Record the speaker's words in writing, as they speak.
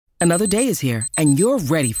Another day is here, and you're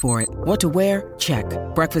ready for it. What to wear? Check.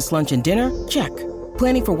 Breakfast, lunch, and dinner? Check.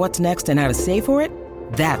 Planning for what's next and how to save for it?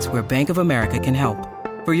 That's where Bank of America can help.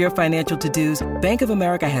 For your financial to-dos, Bank of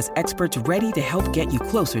America has experts ready to help get you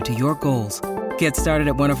closer to your goals. Get started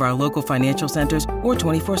at one of our local financial centers or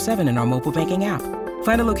 24/7 in our mobile banking app.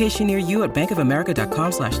 Find a location near you at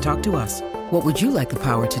bankofamerica.com/talktous. What would you like the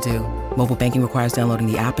power to do? Mobile banking requires downloading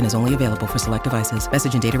the app and is only available for select devices.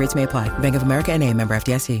 Message and data rates may apply. Bank of America N.A., member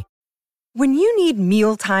FDIC. When you need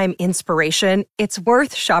mealtime inspiration, it's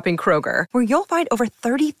worth shopping Kroger, where you'll find over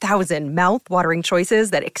 30,000 mouth-watering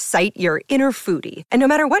choices that excite your inner foodie. And no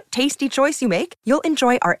matter what tasty choice you make, you'll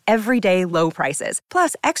enjoy our everyday low prices,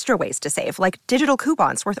 plus extra ways to save, like digital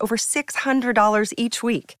coupons worth over $600 each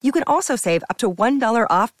week. You can also save up to $1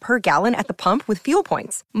 off per gallon at the pump with fuel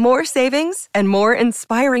points. More savings and more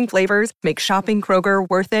inspiring flavors make shopping Kroger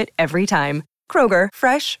worth it every time. Kroger,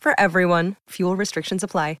 fresh for everyone. Fuel restrictions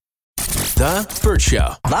apply. The Bert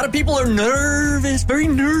Show. A lot of people are nervous, very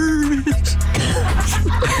nervous,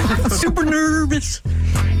 super nervous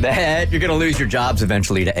that you're going to lose your jobs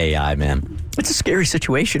eventually to AI, man. It's a scary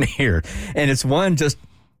situation here. And it's one just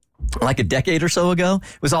like a decade or so ago.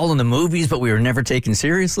 It was all in the movies, but we were never taken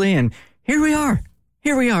seriously. And here we are.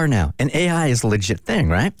 Here we are now. And AI is a legit thing,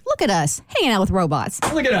 right? Look at us, hanging out with robots.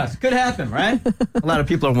 Look at us. Could happen, right? A lot of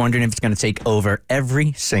people are wondering if it's going to take over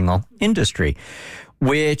every single industry,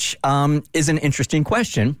 which is an interesting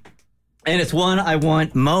question. And it's one I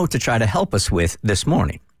want Mo to try to help us with this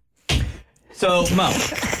morning. So, Mo.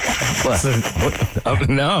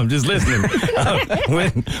 No, I'm just listening.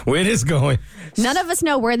 Where this going? None of us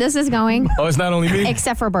know where this is going. Oh, it's not only me?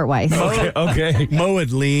 Except for Bert Weiss. Okay. Mo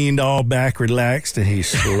had leaned all back, relaxed, and he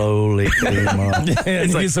slowly came up.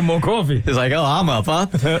 Let's get some more coffee. He's like, oh, I'm up, huh?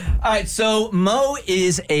 All right, so Mo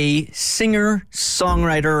is a singer,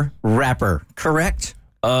 songwriter, rapper, correct?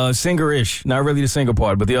 Singer-ish. Not really the singer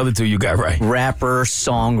part, but the other two you got right. Rapper,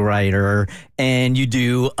 songwriter, and you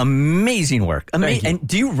do amazing work. Thank you. And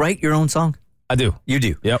do you write your own song? I do. You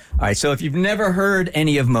do? Yep. All right, so if you've never heard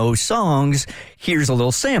any of Mo's songs, here's a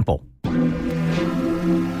little sample. How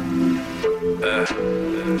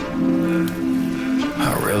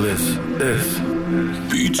real is this?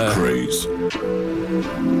 Beats craze.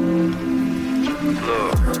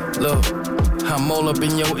 Look, I'm all up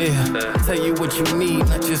in your ear. Tell you what you need,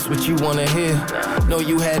 not just what you wanna hear. Know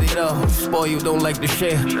you had it all, spoiled, don't like to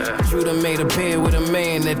share. You done made a pair with a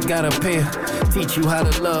man that got a pair. Teach you how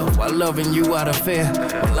to love while loving you out of fear.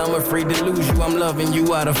 Well, I'm afraid to lose you, I'm loving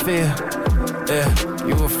you out of fear. Yeah,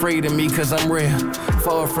 you afraid of me cause I'm rare.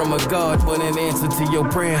 Far from a god, but an answer to your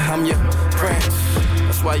prayer. I'm your prince.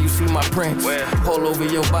 That's why you see my prints all over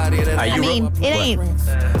your body. That I mean, it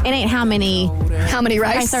ain't how many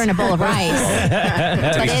rice are in a bowl of rice,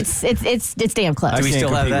 but it's damn close. Do we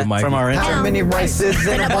still have that from our intro? How many rices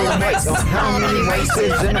in a bowl of rice? How many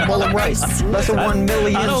rices in a bowl of rice? Less than 1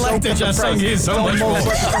 million. I don't like that y'all sing here so much more.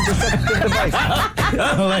 I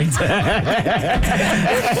don't like that.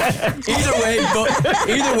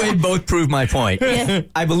 Either way, both prove my point. Yeah.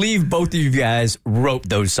 I believe both of you guys wrote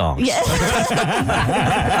those songs. Yeah.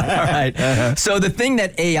 All right. So the thing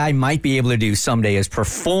that AI might be able to do someday is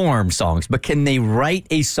perform songs, but can they write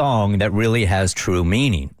a song that really has true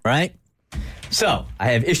meaning, right? So I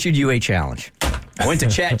have issued you a challenge. I went to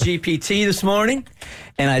ChatGPT this morning,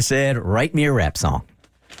 and I said, write me a rap song.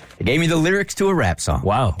 It gave me the lyrics to a rap song.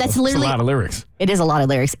 Wow. That's literally a lot of lyrics. It is a lot of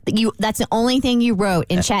lyrics. That's the only thing you wrote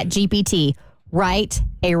in ChatGPT. Write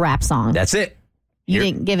a rap song. That's it. You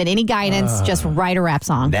didn't give it any guidance, just write a rap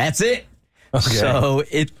song. That's it. Okay. So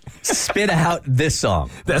it spit out this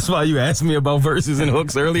song. That's why you asked me about verses and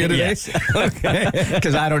hooks earlier today? Yes. Okay.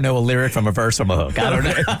 Because I don't know a lyric from a verse from a hook. I don't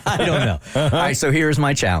know. I don't know. All right, so here's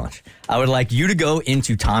my challenge. I would like you to go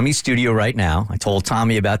into Tommy's studio right now. I told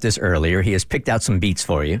Tommy about this earlier. He has picked out some beats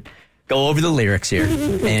for you. Go over the lyrics here,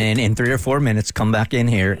 and in 3 or 4 minutes, come back in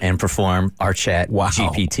here and perform our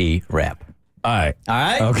GPT rap. All right. All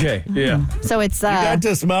right? Okay, yeah. So it's You got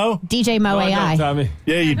this, Mo? DJ Mo AI. Tommy.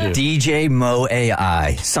 Yeah, you do. DJ Mo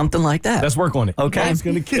AI. Something like that. Let's work on it. Okay. It's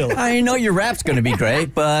going to kill it. I know your rap's going to be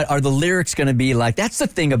great, but are the lyrics going to be like, that's the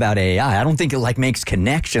thing about AI. I don't think it like makes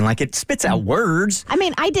connection. Like it spits out words. I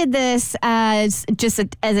mean, I did this as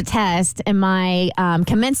a test in my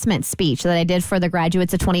commencement speech that I did for the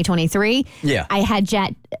graduates of 2023. Yeah. I had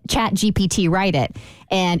Chat GPT write it,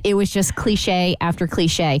 and it was just cliche after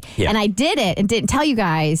cliche. Yeah. And I did it and didn't tell you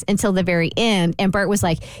guys until the very end. And Bert was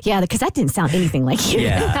like, yeah, because that didn't sound anything like you.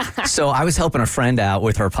 Yeah. So I was helping a friend out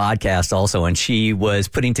with her podcast also, and she was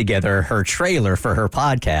putting together her trailer for her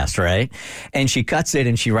podcast, right? And she cuts it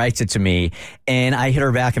and she writes it to me, and I hit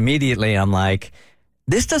her back immediately. I'm like,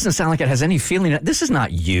 this doesn't sound like it has any feeling. This is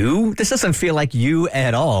not you. This doesn't feel like you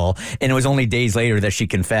at all. And it was only days later that she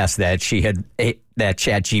confessed that she had that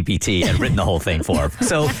ChatGPT had written the whole thing for her.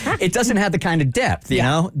 So it doesn't have the kind of depth, you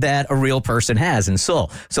know, that a real person has in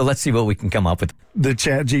soul. So let's see what we can come up with. The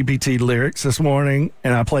ChatGPT lyrics this morning,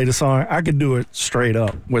 and I played a song. I could do it straight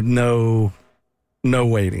up with no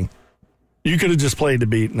waiting. You could have just played the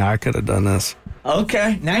beat, and I could have done this.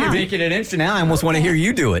 Okay, now you're making it interesting. Now I almost want to hear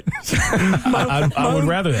you do it. I would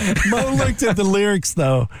rather that. Mo looked at the lyrics,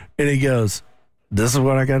 though, and he goes, this is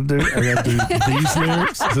what I got to do. I got to do these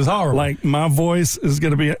lyrics. This is horrible. Like, my voice is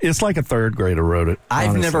going to be, it's like a third grader wrote it. I've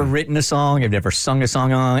honestly. never written a song. I've never sung a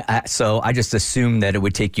song on. So I just assumed that it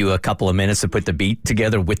would take you a couple of minutes to put the beat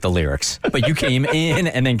together with the lyrics. But you came in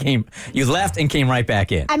and then you left and came right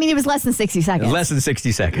back in. I mean, it was less than 60 seconds. Less than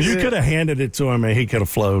 60 seconds. You could have handed it to him and he could have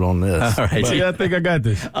flowed on this. All right. Yeah, I think I got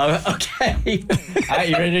this. Okay. All right,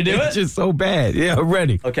 you ready to do it? It's just so bad. Yeah, I'm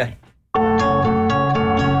ready. Okay.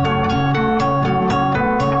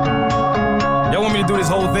 Y'all want me to do this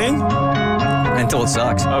whole thing? Until it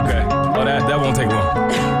sucks. Okay. Well, that won't take long.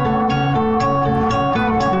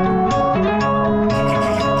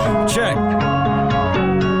 Check.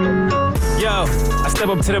 Yo, I step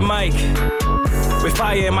up to the mic with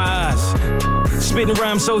fire in my eyes. Spitting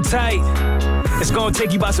rhymes so tight, it's gonna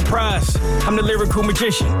take you by surprise. I'm the lyrical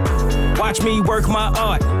magician. Watch me work my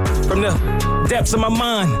art from the depths of my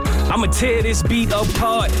mind. I'ma tear this beat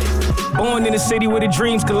apart. Born in a city where the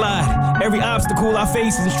dreams collide. Every obstacle I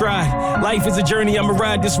face is in stride. Life is a journey, I'ma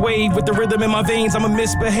ride this wave. With the rhythm in my veins, I'ma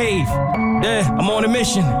misbehave. Yeah, I'm on a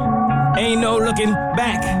mission. Ain't no looking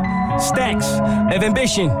back. Stacks of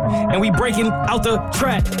ambition, and we breaking out the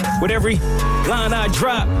track. With every line I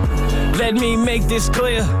drop, let me make this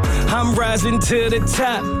clear. I'm rising to the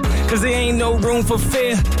top, cause there ain't no room for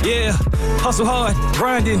fear. Yeah, hustle hard,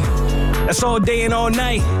 grinding. That's all day and all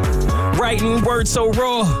night. Writing words so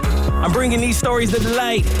raw, I'm bringing these stories to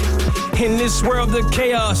light. In this world of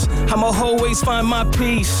chaos, I'ma always find my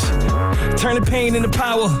peace. Turn the pain into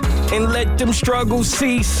power and let them struggles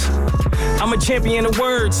cease. I'm a champion of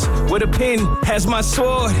words with a pen as my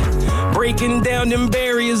sword. Breaking down them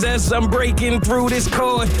barriers as I'm breaking through this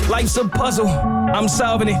chord. Life's a puzzle, I'm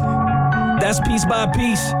solving it. That's piece by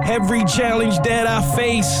piece. Every challenge that I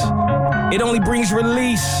face, it only brings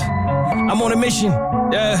release. I'm on a mission,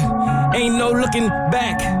 ain't no looking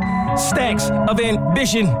back. Stacks of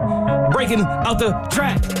ambition, breaking out the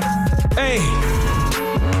track. Hey.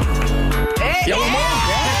 Yo,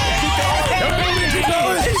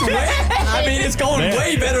 I mean, it's going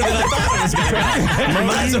way better than I thought it was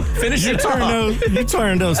going to. Finish it off. You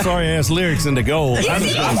turned those sorry-ass lyrics into gold. I'm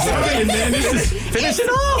sorry, man. Finish it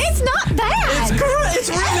off. It's not bad. It's good. It's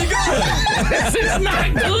really good. This is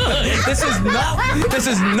not good. This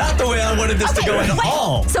is not the way I wanted this to go at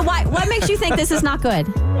all. So what makes you think this is not good?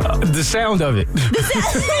 The sound of it.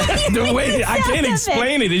 The way I can't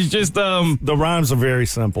explain it. It's just the rhymes are very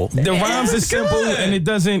simple. The rhymes are simple, and it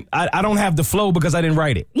doesn't. I don't have the flow because I didn't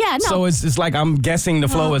write it. Yeah, no. So it's like I'm guessing the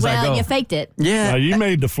flow as I go. Well, you faked it. Yeah. No, you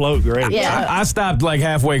made the flow great. Yeah. I stopped like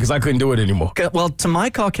halfway because I couldn't do it anymore. Well, to my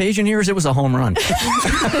Caucasian ears, it was a home run.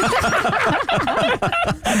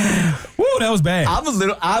 Woo, that was bad.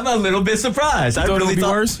 I'm a little bit surprised. I thought it really would be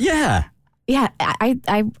thought worse? Yeah,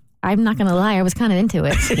 I'm not gonna lie, I was kind of into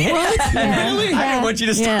it. What? Yeah. Really? I didn't want you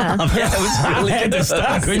to stop. Yeah, it was really I had to stop.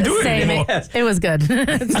 I couldn't do it Same. anymore. It was good.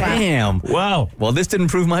 It's fine. Damn. Wow. Well, this didn't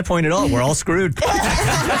prove my point at all. We're all screwed.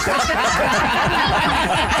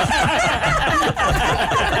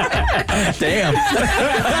 Damn.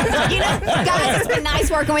 Guys, it's been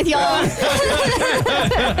nice working with y'all.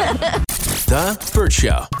 The Burt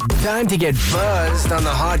Show. Time to get buzzed on the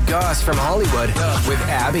hot goss from Hollywood with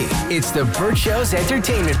Abby. It's the Burt Show's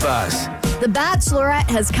entertainment buzz. The Bachelorette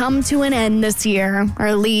has come to an end this year.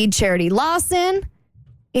 Our lead, Charity Lawson,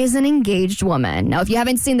 is an engaged woman. Now, if you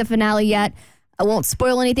haven't seen the finale yet, I won't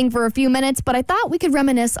spoil anything for a few minutes, but I thought we could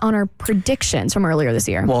reminisce on our predictions from earlier this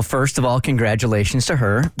year. Well, first of all, congratulations to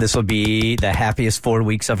her. This will be the happiest 4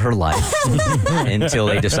 weeks of her life until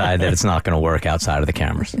they decide that it's not going to work outside of the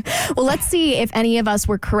cameras. Well, let's see if any of us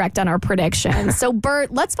were correct on our predictions. So,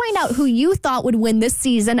 Bert, let's find out who you thought would win this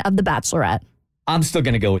season of The Bachelorette. I'm still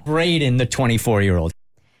going to go with Brayden, the 24-year-old.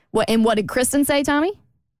 What did Kristen say, Tommy?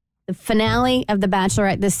 The finale of The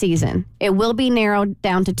Bachelorette this season, it will be narrowed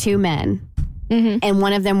down to 2 men. Mm-hmm. And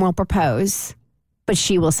one of them will propose, but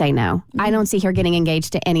she will say no. Mm-hmm. I don't see her getting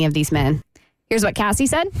engaged to any of these men. Here's what Cassie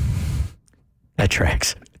said. That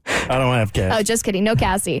tracks. I don't have Cassie. Oh, just kidding. No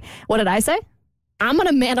Cassie. What did I say? I'm going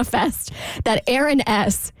to manifest that Aaron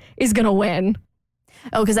S. is going to win.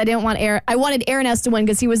 Oh, because I didn't want Aaron. I wanted Aaron S. to win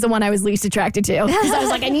because he was the one I was least attracted to. Because I was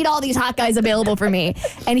like, I need all these hot guys available for me.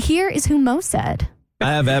 And here is who Mo said.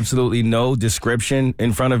 I have absolutely no description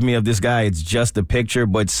in front of me of this guy. It's just a picture,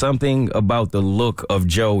 but something about the look of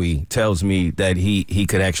Joey tells me that he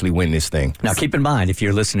could actually win this thing. Now, keep in mind, if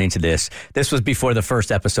you're listening to this was before the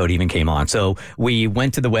first episode even came on. So we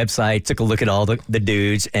went to the website, took a look at all the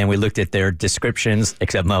dudes, and we looked at their descriptions,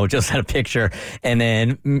 except Mo just had a picture, and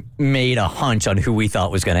then made a hunch on who we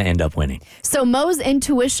thought was going to end up winning. So Mo's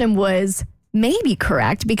intuition was maybe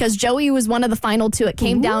correct because Joey was one of the final two. It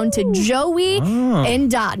came down to Joey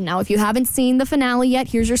and Dotun. Now, if you haven't seen the finale yet,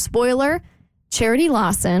 here's your spoiler. Charity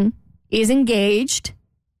Lawson is engaged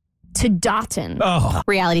to Dotun. Oh.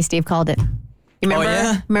 Reality Steve called it. You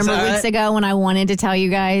remember? Remember weeks ago when I wanted to tell you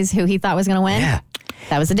guys who he thought was going to win? Yeah.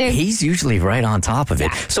 That was the dude. He's usually right on top of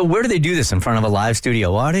it. So where do they do this? In front of a live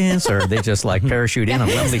studio audience? Or they just like parachute in a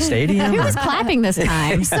Wembley Stadium? Who was clapping this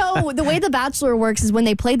time? So the way The Bachelor works is when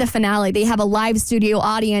they play the finale, they have a live studio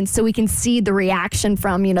audience so we can see the reaction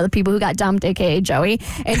from, the people who got dumped, a.k.a. Joey.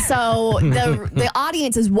 And so the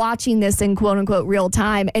audience is watching this in quote-unquote real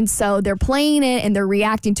time. And so they're playing it and they're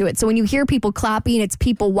reacting to it. So when you hear people clapping, it's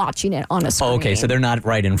people watching it on a screen. Okay, so they're not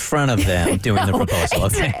right in front of them doing the proposal.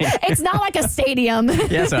 Okay. It's not like a stadium.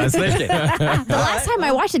 Yes, I was thinking. The last time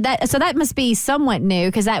I watched it, that must be somewhat new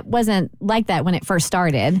because that wasn't like that when it first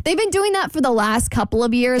started. They've been doing that for the last couple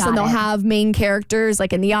of years, and they'll have main characters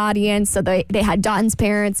like in the audience. So they had Dotun's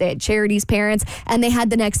parents, they had Charity's parents, and they had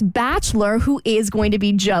the next Bachelor who is going to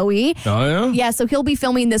be Joey. Oh, yeah? Yeah, so he'll be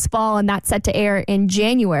filming this fall, and that's set to air in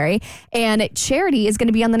January. And Charity is going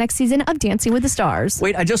to be on the next season of Dancing with the Stars.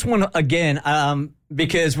 Wait, I just want to, again,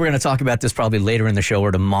 because we're going to talk about this probably later in the show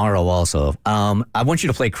or tomorrow also. I want you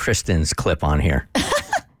to play Kristen's clip on here.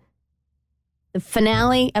 The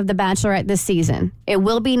finale of The Bachelorette this season, it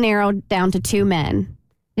will be narrowed down to 2 men,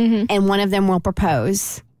 and one of them will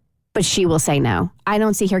propose, but she will say no. I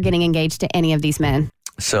don't see her getting engaged to any of these men.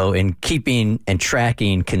 So in keeping and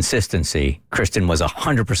tracking consistency, Kristen was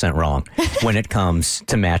 100% wrong when it comes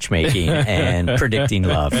to matchmaking and predicting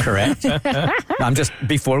love, correct?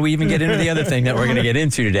 Before we even get into the other thing that we're going to get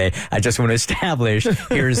into today, I just want to establish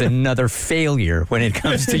here's another failure when it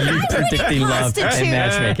comes to you predicting love and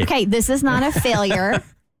matchmaking. Okay, this is not a failure.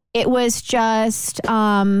 It was just...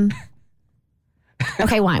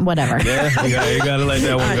 Okay, wine, whatever. Yeah, you got to let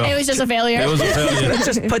that one go. It was just a failure. It was a failure. Let's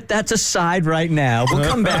just put that aside right now. We'll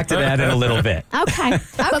come back to that in a little bit. Okay.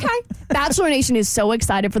 Bachelor Nation is so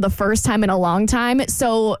excited for the first time in a long time.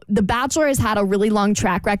 So The Bachelor has had a really long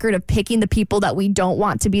track record of picking the people that we don't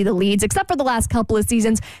want to be the leads, except for the last couple of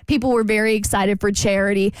seasons. People were very excited for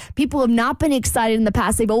Charity. People have not been excited in the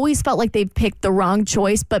past. They've always felt like they've picked the wrong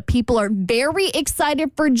choice, but people are very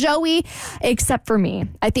excited for Joey, except for me.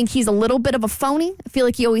 I think he's a little bit of a phony. I feel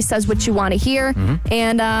like he always says what you want to hear.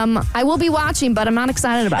 And I will be watching, but I'm not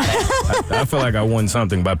excited about it. I feel like I won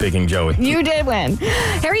something by picking Joey. You did win.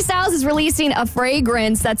 Harry Styles is releasing a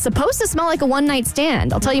fragrance that's supposed to smell like a one-night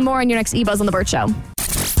stand. I'll tell you more on your next eBuzz on The Burt Show.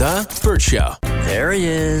 The Burt Show. There he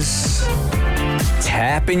is.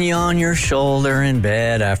 Tapping you on your shoulder in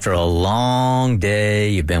bed after a long day.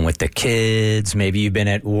 You've been with the kids. Maybe you've been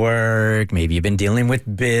at work. Maybe you've been dealing with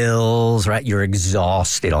bills, right? You're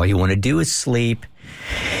exhausted. All you want to do is sleep.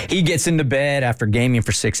 He gets into bed after gaming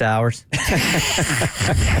for 6 hours.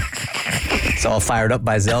 It's all fired up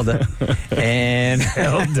by Zelda. And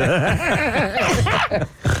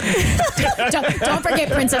don't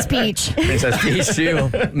forget Princess Peach. Princess Peach, too.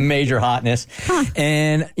 Major hotness.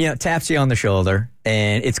 And, taps you on the shoulder,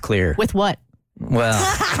 and it's clear. With what? Well,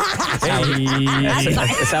 that's how he's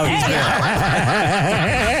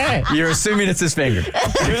been. You're assuming it's his finger.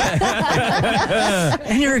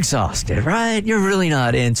 And you're exhausted, right? You're really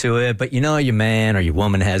not into it, but your man or your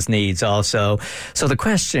woman has needs also. So the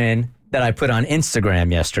question that I put on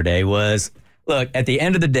Instagram yesterday was, look, at the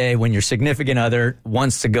end of the day, when your significant other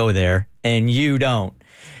wants to go there and you don't,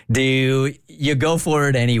 do you go for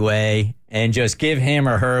it anyway and just give him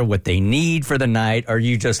or her what they need for the night, or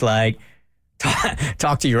you just like,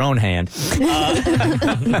 talk to your own hand,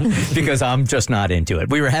 because I'm just not into it.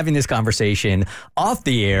 We were having this conversation off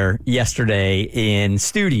the air yesterday in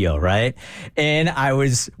studio, right? And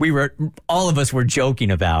all of us were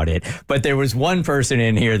joking about it, but there was one person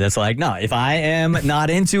in here that's like, no, if I am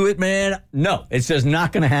not into it, man, no, it's just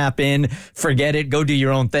not going to happen. Forget it. Go do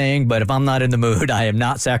your own thing. But if I'm not in the mood, I am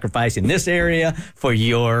not sacrificing this area for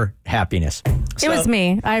your happiness. It was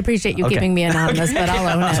me. I appreciate you keeping me anonymous, but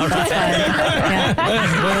I'll own it.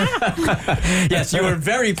 Yes, you were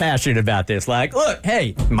very passionate about this. Like, look,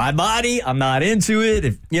 hey, my body, I'm not into it.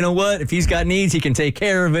 If you know what, if he's got needs, he can take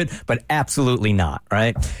care of it, but absolutely not,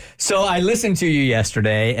 right? So I listened to you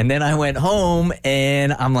yesterday, and then I went home,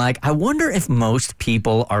 and I'm like, I wonder if most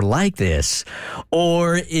people are like this,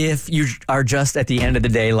 or if you are just at the end of the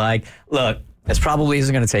day like, look, this probably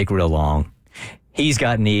isn't going to take real long. He's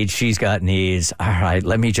got needs, she's got needs. All right,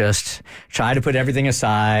 let me just try to put everything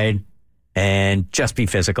aside and just be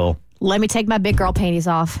physical. Let me take my big girl panties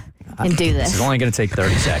off and do this. It's only going to take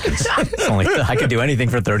 30 seconds. I can do anything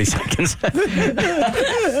for 30 seconds.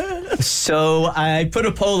 So I put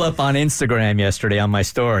a poll up on Instagram yesterday on my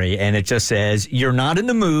story, and it just says, you're not in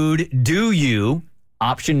the mood, do you?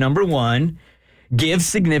 Option number 1, give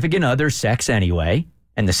significant other sex anyway.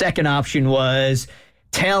 And the second option was,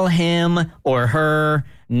 tell him or her,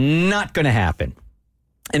 not going to happen.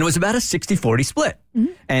 And it was about a 60-40 split.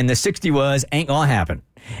 Mm-hmm. And the 60 was, ain't going to happen.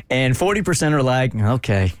 And 40% are like,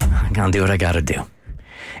 okay, I'm going to do what I got to do.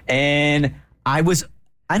 And I think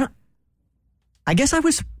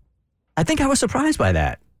I was surprised by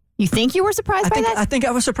that. You think you were surprised by that? I think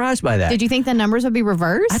I was surprised by that. Did you think the numbers would be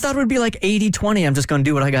reversed? I thought it would be like 80-20. I'm just going to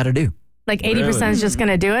do what I got to do. Like 80% is just going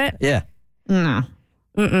to do it? Yeah. No.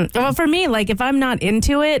 Mm-mm. Well, for me, like if I'm not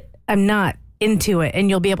into it, I'm not into it, and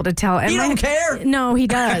you'll be able to tell. And you don't care? No, he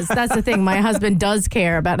does. That's the thing. My husband does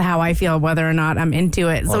care about how I feel, whether or not I'm into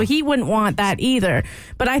it. So he wouldn't want that either.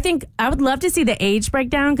 But I think I would love to see the age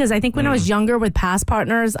breakdown, because I think when I was younger with past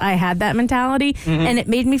partners, I had that mentality, and it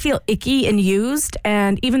made me feel icky and used.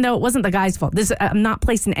 And even though it wasn't the guy's fault, I'm not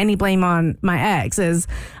placing any blame on my exes.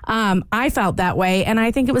 I felt that way, and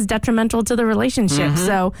I think it was detrimental to the relationship.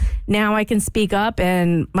 So now I can speak up,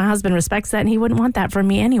 and my husband respects that, and he wouldn't want that from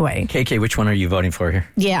me anyway. KK, which one are you voting for here?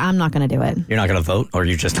 Yeah, I'm not going to do it. You're not going to vote, or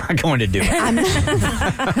you're just not going to do it? I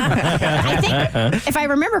think, if I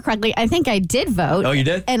remember correctly, I think I did vote. Oh, you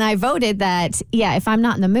did? And I voted that, yeah, if I'm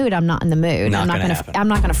not in the mood, I'm not in the mood. I'm not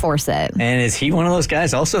going to force it. And is he one of those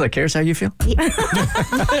guys also that cares how you feel? Believe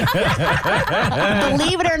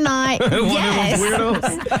it or not, yes.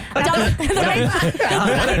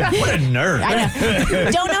 What a nerd. I know.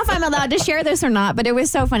 Don't know if I'm allowed to share this or not, but it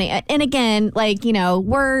was so funny. And again, like,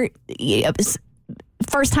 we're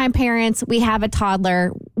first-time parents. We have a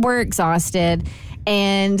toddler. We're exhausted.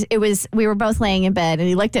 And we were both laying in bed, and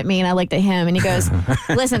he looked at me and I looked at him, and he goes,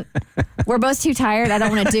 listen, we're both too tired. I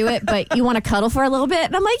don't want to do it, but you want to cuddle for a little bit?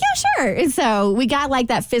 And I'm like, yeah, sure. And so we got like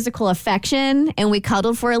that physical affection, and we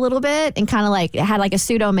cuddled for a little bit and kind of like had like a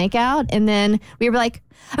pseudo makeout. And then we were like,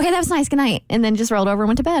 okay, that was nice. Good night. And then just rolled over and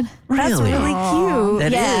went to bed. That's really cute.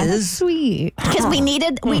 That is. That's sweet. Because we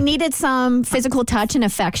needed some physical touch and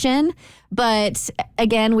affection. But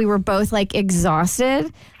again, we were both like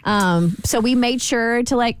exhausted. So we made sure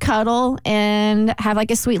to like cuddle and have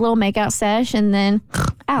like a sweet little makeout sesh, and then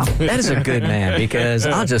out. That is a good man, because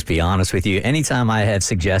I'll just be honest with you. Anytime I have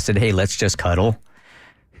suggested, hey, let's just cuddle,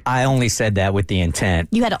 I only said that with the intent.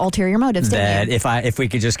 You had ulterior motives, didn't you? That if we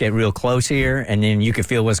could just get real close here, and then you could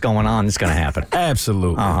feel what's going on, it's going to happen.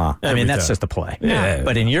 Absolutely. I mean, that's just a play. Yeah.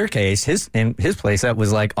 But in your case, in his place, that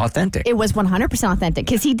was like authentic. It was 100% authentic,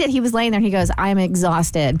 because he was laying there and he goes, I'm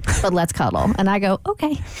exhausted, but let's cuddle. And I go,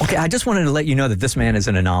 okay. Okay, I just wanted to let you know that this man is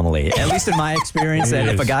an anomaly. At least in my experience, that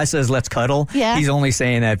if a guy says, let's cuddle, he's only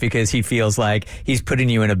saying that because he feels like he's putting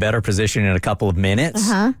you in a better position in a couple of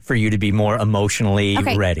minutes for you to be more emotionally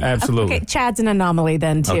ready. Absolutely. Okay, Chad's an anomaly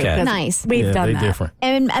then too. Okay. Nice. We've done that. Different.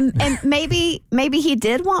 And maybe he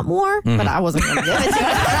did want more, but I wasn't going to give it to him.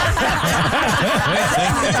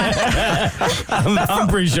 I'm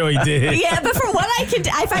pretty sure he did. Yeah, but from what I could,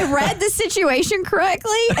 if I read the situation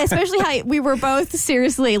correctly, especially how we were both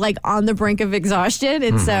seriously like on the brink of exhaustion,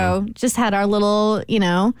 and so just had our little,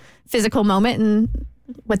 physical moment and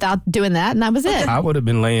without doing that, and that was it. I would have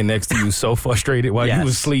been laying next to you so frustrated while you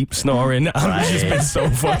was asleep, snoring. I've just been so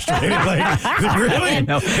frustrated. Like, really?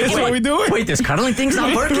 No. That's what we doing? Wait, this cuddling thing's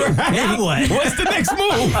not working? Now what? What's the next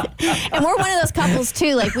move? And we're one of those couples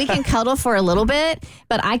too. Like, we can cuddle for a little bit,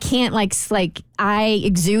 but I can't I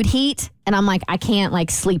exude heat, and I'm like, I can't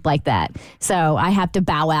sleep like that. So I have to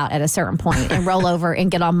bow out at a certain point and roll over and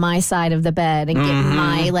get on my side of the bed and get in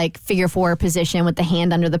my figure four position with the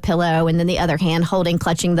hand under the pillow, and then the other hand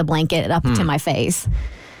clutching the blanket up to my face.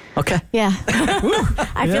 Okay. Yeah.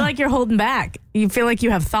 I feel like you're holding back. You feel like you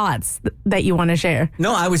have thoughts that you want to share.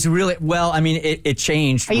 No, I was really, it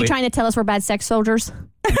changed. Are you trying to tell us we're bad sex soldiers?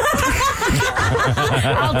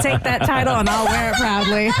 I'll take that title and I'll wear it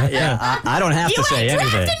proudly. Yeah, I don't have to say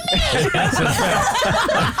anything.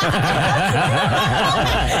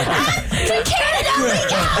 To Canada we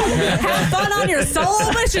go! Have fun on your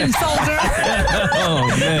solo mission, soldier. Oh,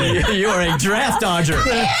 man. You are a draft dodger.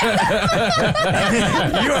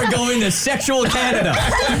 You are going to sexual Canada.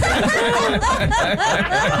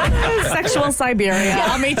 Sexual Siberia.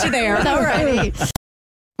 I'll meet you there. Alrighty.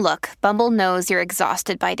 Look, Bumble knows you're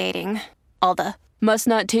exhausted by dating. All the must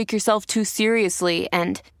not take yourself too seriously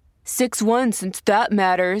and 6'1" since that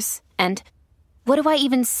matters. And what do I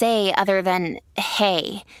even say other than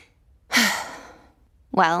hey?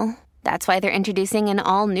 Well, that's why they're introducing an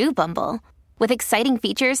all-new Bumble with exciting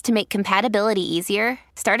features to make compatibility easier,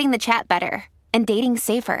 starting the chat better, and dating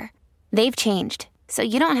safer. They've changed, so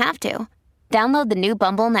you don't have to. Download the new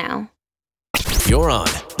Bumble now. You're on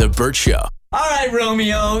The Burt Show. All right,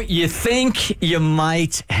 Romeo, you think you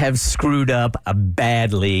might have screwed up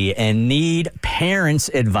badly and need parents'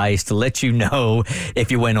 advice to let you know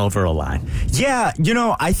if you went over a line. Yeah,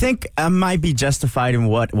 I think I might be justified in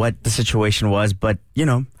what the situation was, but,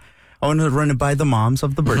 I want to run it by the moms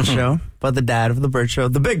of The Burt Show, by the dad of The Burt Show,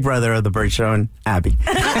 the big brother of The Burt Show, and Abby.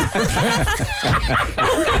 Nothing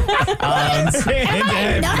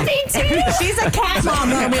to you. She's a cat mom,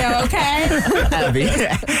 Romeo, okay? Abby.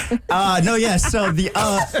 So the...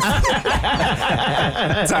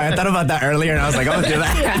 Sorry, I thought about that earlier, and I was like, I'm going to do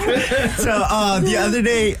that. So the other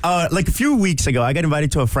day, like a few weeks ago, I got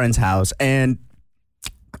invited to a friend's house, and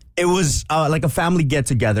it was like a family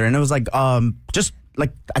get-together, and it was like just...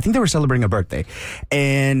 like, I think they were celebrating a birthday.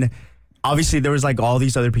 And obviously there was like all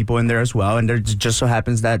these other people in there as well. And there just so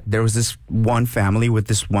happens that there was this one family with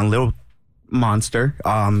this one little monster,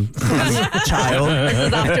 child. This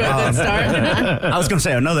is off to a good start. I was going to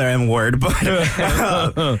say another M word, but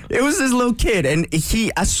it was this little kid. And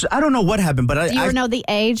I don't know what happened, but Do you know the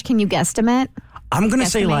age? Can you guesstimate? I'm going to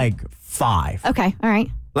say like 5. Okay, all right.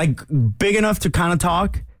 Like big enough to kind of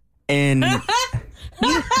talk and...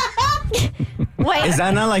 Wait. Is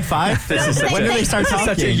that not like 5? When do they start talking?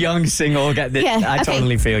 Such a young single guy. I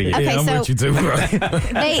totally feel you. Okay, I'm with you too, bro.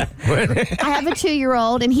 I have a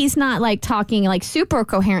 2-year-old, and he's not like talking like super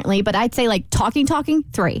coherently, but I'd say like talking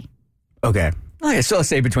 3. Okay. Okay, so let's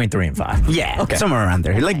say between 3 and 5. Yeah, okay. Somewhere around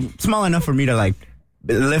there. Like small enough for me to like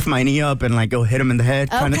lift my knee up and like go hit him in the head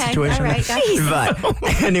kind of situation. All right,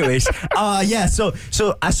 but anyways, so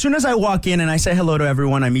as soon as I walk in and I say hello to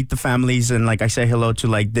everyone, I meet the families and like I say hello to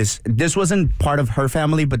like this wasn't part of her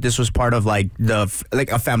family, but this was part of like a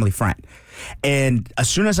family friend. And as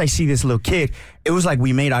soon as I see this little kid, it was like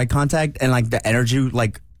we made eye contact and like the energy,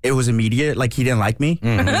 like it was immediate. Like he didn't like me.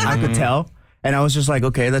 Mm-hmm. I could tell. And I was just like,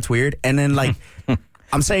 okay, that's weird. And then like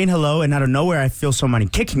I'm saying hello and out of nowhere I feel somebody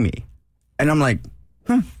kicking me. And I'm like,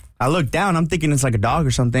 I look down, I'm thinking it's like a dog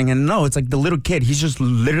or something, and no, it's like the little kid. He's just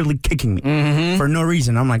literally kicking me for no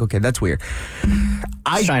reason. I'm like, okay, that's weird.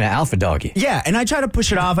 I'm trying to alpha dog you. Yeah, and I try to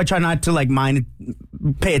push it off. I try not to like mind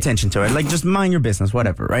it, pay attention to it. Like just mind your business,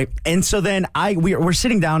 whatever, right? And so then we're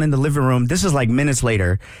sitting down in the living room. This is like minutes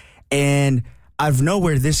later, and out of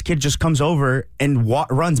nowhere, this kid just comes over and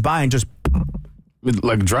runs by and just...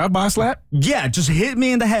 Like a drive-by slap? Yeah, just hit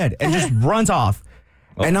me in the head and just runs off.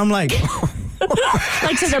 And I'm like...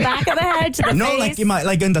 Like to the back of the head, to the face? No,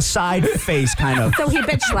 like in the side face, kind of. So he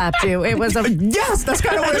bitch slapped you. It was a... Yes, that's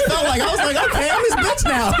kind of what it felt like. I was like, okay, I'm his bitch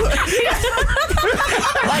now.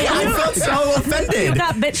 Like, I felt so offended. You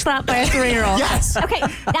got bitch slapped by a 3-year-old. Yes. Okay,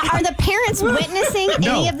 now are the parents witnessing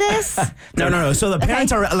any of this? No. So the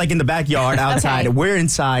parents are like in the backyard outside. Okay. We're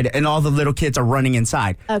inside, and all the little kids are running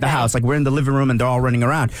inside the house. Like we're in the living room, and they're all running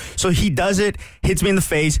around. So he does it, hits me in the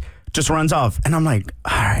face, just runs off. And I'm like,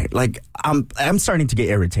 all right, like I'm starting to get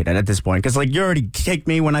irritated at this point because like you already kicked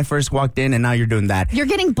me when I first walked in and now you're doing that. You're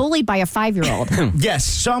getting bullied by a 5-year-old. Yes.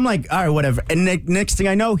 So I'm like, all right, whatever. And next thing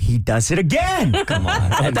I know, he does it again. Come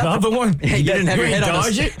on. Another one? You didn't have your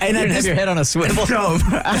head on a swivel. No.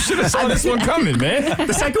 I should have saw this one coming, man.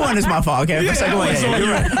 The second one is my fault, okay? The second one,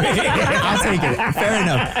 you're right. I'll take it. Fair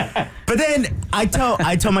enough. But then I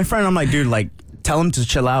tell my friend, I'm like, dude, like, tell him to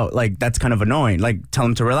chill out. Like, that's kind of annoying. Like, tell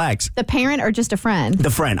him to relax. The parent or just a friend? The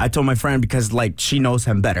friend. I told my friend because, like, she knows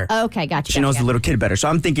him better. Okay, gotcha. She knows the little kid better. So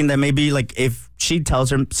I'm thinking that maybe, like, if she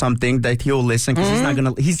tells him something that he'll listen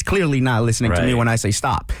because he's clearly not listening to me when I say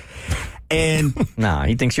stop. And nah,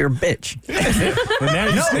 he thinks you're a bitch. Well, now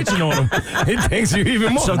you're snitching on him. He thinks you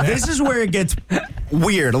even more. So this is where it gets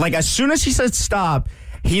weird. Like, as soon as she says stop,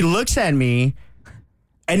 he looks at me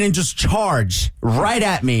and then just charge right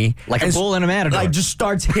at me. Like a bull in a matador. Like, just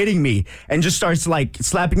starts hitting me and just starts, like,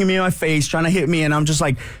 slapping me in my face, trying to hit me. And I'm just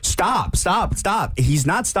like, stop. He's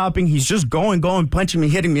not stopping. He's just going, punching me,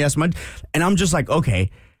 hitting me as much. And I'm just like, okay,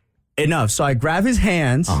 enough. So I grab his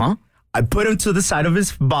hands. I put him to the side of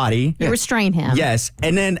his body. You restrain him. Yes.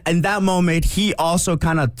 And then in that moment, he also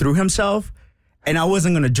kind of threw himself. And I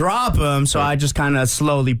wasn't going to drop him, so I just kind of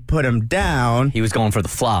slowly put him down. He was going for the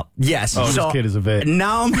flop. Yes. Oh, so this kid is a vet.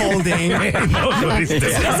 Now I'm holding. This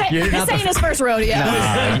ain't his first rodeo.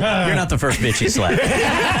 You're not the first bitch he slapped.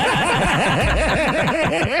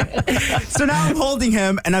 So now I'm holding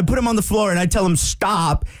him, and I put him on the floor, and I tell him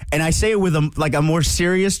stop, and I say it with a more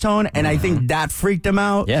serious tone, and I think that freaked him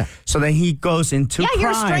out. Yeah. So then he goes into You're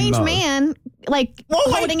a crying strange mode. man,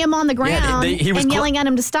 holding him on the ground he was and yelling at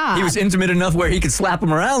him to stop. He was intimate enough where he could slap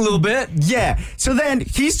him around a little bit. Yeah. So then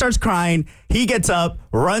he starts crying. He gets up,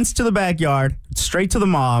 runs to the backyard, straight to the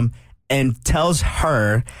mom, and tells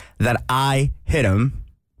her that I hit him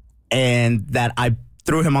and that I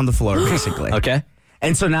threw him on the floor, basically. Okay.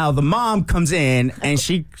 And so now the mom comes in and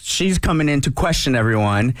she's coming in to question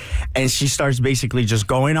everyone, and she starts basically just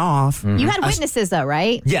going off. You had witnesses though,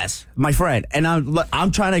 right? Yes, my friend. And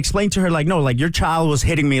I'm trying to explain to her, like, no, like your child was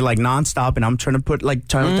hitting me like nonstop, and I'm trying to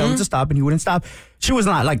tell him to stop, and he wouldn't stop. She was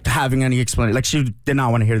not like having any explanation. Like she did not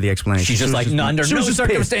want to hear the explanation. She's just like, under no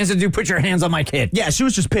circumstances do you put your hands on my kid. Yeah, she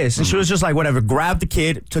was just pissed. And she was just like, whatever, grabbed the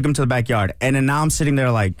kid, took him to the backyard. And then now I'm sitting there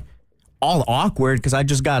like all awkward because I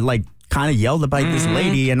just got like kind of yelled about this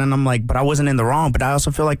lady. And then I'm like, but I wasn't in the wrong. But I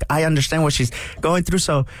also feel like I understand what she's going through.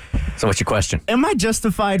 So what's your question? Am I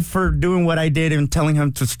justified for doing what I did and telling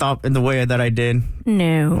him to stop in the way that I did?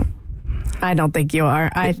 No. I don't think you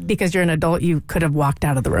are. Because you're an adult, you could have walked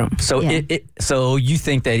out of the room. So so you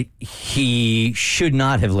think that he should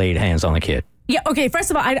not have laid hands on the kid? Yeah, okay, first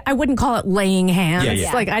of all, I wouldn't call it laying hands.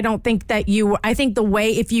 Yeah. Like, I don't think that I think the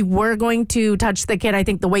way, if you were going to touch the kid, I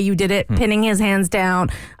think the way you did it, pinning his hands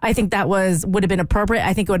down, I think that would have been appropriate.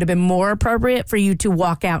 I think it would have been more appropriate for you to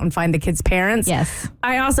walk out and find the kid's parents. Yes.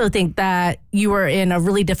 I also think that you were in a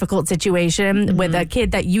really difficult situation with a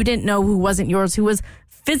kid that you didn't know, who wasn't yours, who was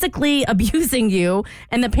physically abusing you,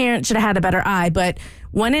 and the parent should have had a better eye. But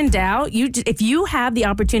when in doubt, if you have the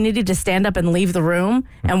opportunity to stand up and leave the room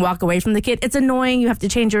and walk away from the kid, it's annoying. You have to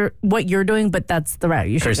change what you're doing, but that's the route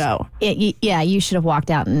you should go. You should have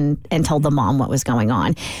walked out and told the mom what was going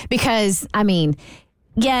on. Because, I mean,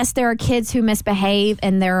 yes, there are kids who misbehave,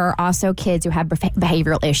 and there are also kids who have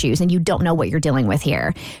behavioral issues, and you don't know what you're dealing with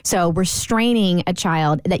here. So restraining a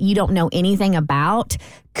child that you don't know anything about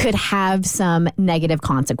could have some negative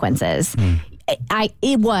consequences.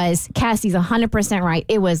 Cassie's 100% right.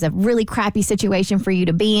 It was a really crappy situation for you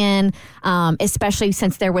to be in, especially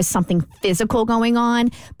since there was something physical going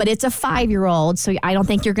on. But it's a 5-year-old, so I don't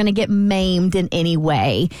think you're going to get maimed in any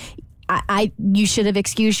way. You should have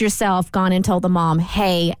excused yourself, gone and told the mom,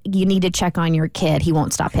 hey, you need to check on your kid. He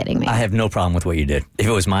won't stop hitting me. I have no problem with what you did. If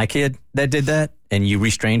it was my kid that did that and you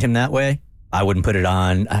restrained him that way, I wouldn't put it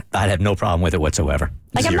on. I'd have no problem with it whatsoever.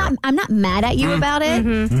 Like, I'm not mad at you about it,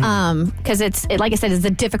 because it's like I said, it's a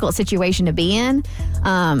difficult situation to be in.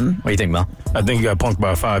 What do you think, Mel? I think you got punked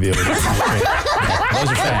by a 5-year-old. Those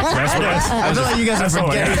are facts. I feel like you guys are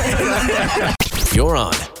forgetting. You're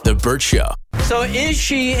on The Bert Show. So is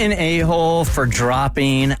she an a-hole for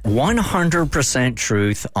dropping 100%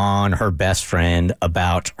 truth on her best friend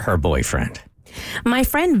about her boyfriend? My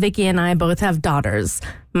friend Vicky and I both have daughters.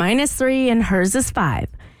 Mine is 3 and hers is 5.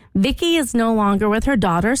 Vicky is no longer with her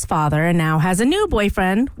daughter's father and now has a new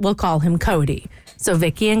boyfriend. We'll call him Cody. So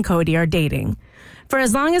Vicky and Cody are dating. For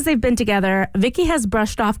as long as they've been together, Vicky has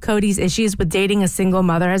brushed off Cody's issues with dating a single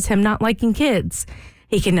mother as him not liking kids.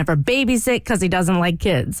 He can never babysit because he doesn't like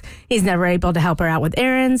kids. He's never able to help her out with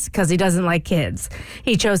errands because he doesn't like kids.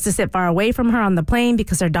 He chose to sit far away from her on the plane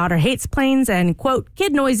because her daughter hates planes and, quote,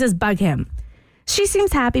 kid noises bug him. She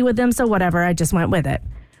seems happy with him, so whatever, I just went with it.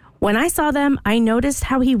 When I saw them, I noticed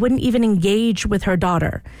how he wouldn't even engage with her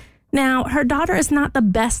daughter. Now, her daughter is not the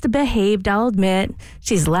best behaved, I'll admit.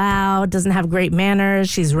 She's loud, doesn't have great manners,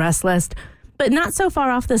 she's restless, but not so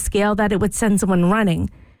far off the scale that it would send someone running.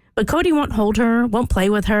 But Cody won't hold her, won't play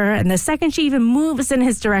with her, and the second she even moves in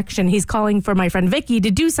his direction, he's calling for my friend Vicky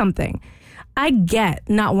to do something. I get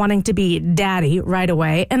not wanting to be daddy right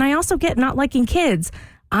away, and I also get not liking kids.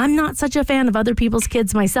 I'm not such a fan of other people's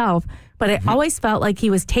kids myself, but I always felt like he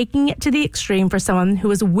was taking it to the extreme for someone who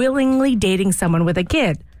was willingly dating someone with a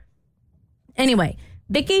kid. Anyway,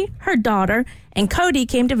 Vicky, her daughter, and Cody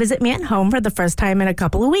came to visit me at home for the first time in a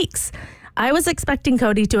couple of weeks. I was expecting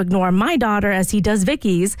Cody to ignore my daughter as he does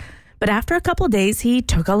Vicky's, but after a couple of days, he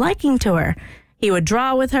took a liking to her. He would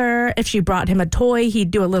draw with her. If she brought him a toy,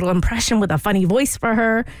 he'd do a little impression with a funny voice for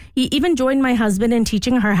her. He even joined my husband in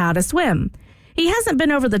teaching her how to swim. He hasn't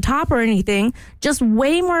been over the top or anything, just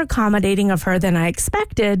way more accommodating of her than I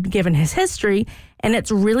expected, given his history, and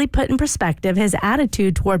it's really put in perspective his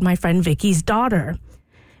attitude toward my friend Vicky's daughter.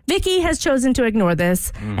 Vicky has chosen to ignore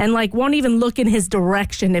this and won't even look in his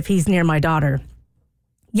direction if he's near my daughter.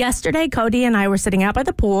 Yesterday, Cody and I were sitting out by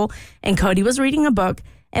the pool, and Cody was reading a book,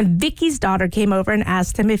 and Vicky's daughter came over and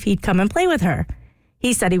asked him if he'd come and play with her.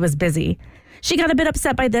 He said he was busy. She got a bit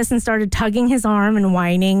upset by this and started tugging his arm and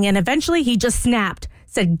whining, and eventually he just snapped,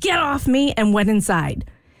 said, "Get off me," and went inside.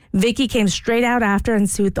 Vicky came straight out after and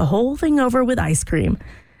soothed the whole thing over with ice cream.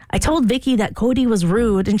 I told Vicky that Cody was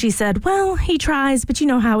rude, and she said, "Well, he tries, but you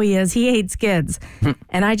know how he is. He hates kids."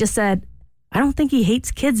 And I just said, "I don't think he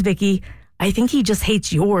hates kids, Vicky. I think he just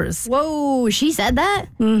hates yours." Whoa, she said that?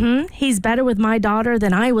 Mm-hmm. He's better with my daughter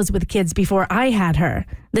than I was with kids before I had her.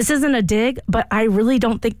 This isn't a dig, but I really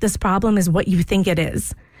don't think this problem is what you think it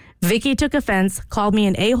is. Vicky took offense, called me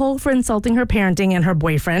an a-hole for insulting her parenting and her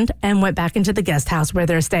boyfriend, and went back into the guest house where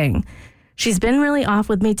they're staying. She's been really off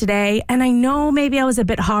with me today, and I know maybe I was a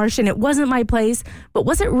bit harsh and it wasn't my place, but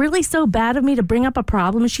was it really so bad of me to bring up a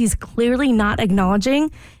problem she's clearly not acknowledging?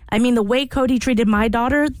 I mean, the way Cody treated my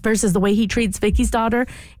daughter versus the way he treats Vicky's daughter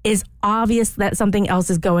is obvious that something else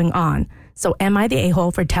is going on. So am I the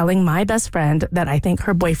a-hole for telling my best friend that I think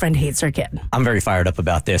her boyfriend hates her kid? I'm very fired up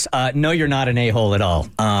about this. No, you're not an a-hole at all.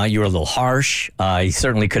 You were a little harsh. You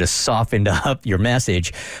certainly could have softened up your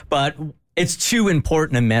message, but it's too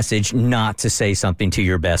important a message not to say something to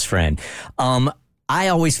your best friend. I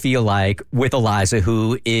always feel like with Eliza,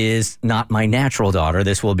 who is not my natural daughter,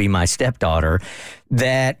 this will be my stepdaughter,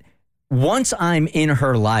 that once I'm in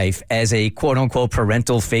her life as a quote-unquote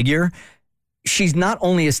parental figure, she's not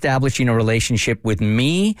only establishing a relationship with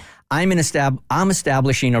me, I'm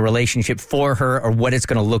establishing a relationship for her or what it's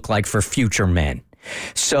going to look like for future men.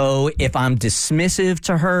 So if I'm dismissive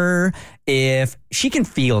to her, if she can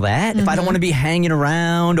feel that, if I don't want to be hanging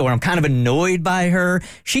around or I'm kind of annoyed by her,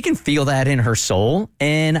 she can feel that in her soul.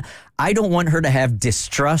 And I don't want her to have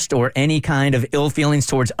distrust or any kind of ill feelings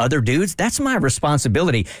towards other dudes. That's my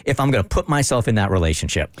responsibility if I'm going to put myself in that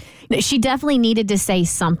relationship. She definitely needed to say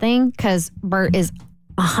something because Bert is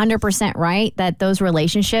 100% right that those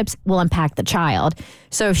relationships will impact the child.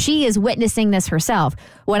 So if she is witnessing this herself,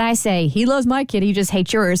 would I say, he loves my kid, he just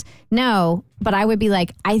hates yours? No, but I would be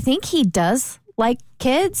like, I think he does like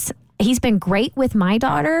kids. He's been great with my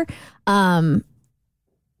daughter. And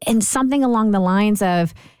something along the lines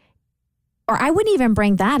of, or I wouldn't even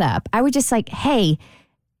bring that up. I would just like, hey,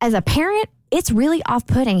 as a parent, it's really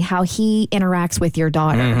off-putting how he interacts with your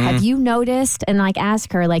daughter. Have you noticed? And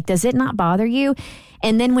ask her, does it not bother you?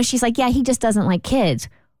 And then when she's like, yeah, he just doesn't like kids.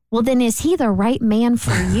 Well, then is he the right man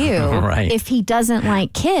for you if he doesn't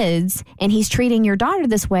like kids and he's treating your daughter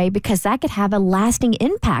this way? Because that could have a lasting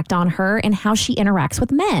impact on her and how she interacts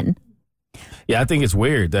with men. Yeah, I think it's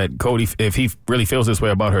weird that Cody, if he really feels this way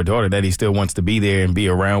about her daughter, that he still wants to be there and be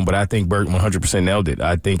around. But I think Bert 100% nailed it.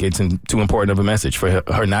 I think it's too important of a message for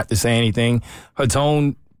her not to say anything. Her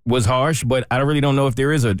tone was harsh, but I really don't know if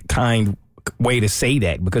there is a kind way to say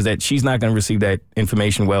that because that she's not going to receive that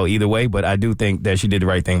information well either way. But I do think that she did the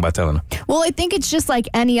right thing by telling her. Well, I think it's just like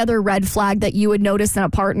any other red flag that you would notice in a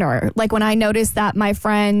partner. Like when I noticed that my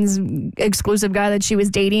friend's exclusive guy that she was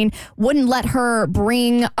dating wouldn't let her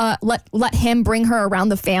let him bring her around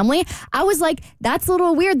the family. I was like, that's a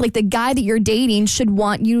little weird. Like the guy that you're dating should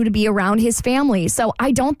want you to be around his family. So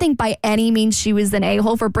I don't think by any means she was an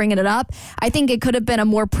a-hole for bringing it up. I think it could have been a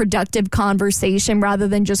more productive conversation rather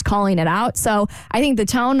than just calling it out. So I think the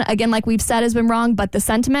tone, again, like we've said, has been wrong, but the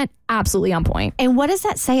sentiment, absolutely on point. And what does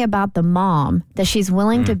that say about the mom that she's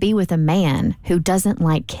willing to be with a man who doesn't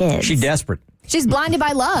like kids? She's desperate. She's blinded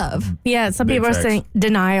by love. Yeah, some people are saying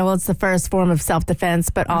denial is the first form of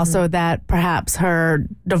self-defense, but also that perhaps her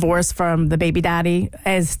divorce from the baby daddy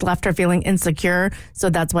has left her feeling insecure. So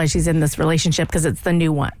that's why she's in this relationship because it's the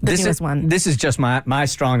new one, the newest one. This is just my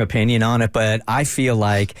strong opinion on it, but I feel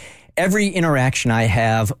like every interaction I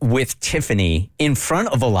have with Tiffany in front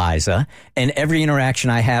of Eliza and every interaction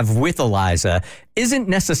I have with Eliza isn't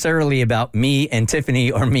necessarily about me and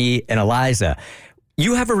Tiffany or me and Eliza.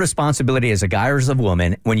 You have a responsibility as a guy or as a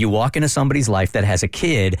woman when you walk into somebody's life that has a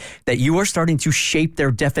kid that you are starting to shape their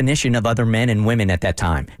definition of other men and women at that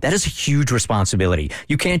time. That is a huge responsibility.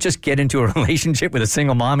 You can't just get into a relationship with a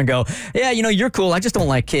single mom and go, yeah, you're cool. I just don't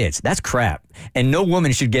like kids. That's crap. And no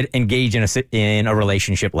woman should get engaged in a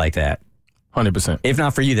relationship like that. 100%. If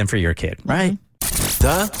not for you, then for your kid, right?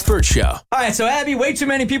 The Burt Show. All right, so Abby, way too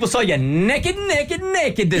many people saw you naked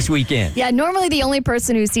this weekend. Yeah, normally the only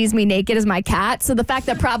person who sees me naked is my cat. So the fact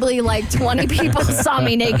that probably like 20 people saw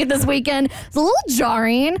me naked this weekend is a little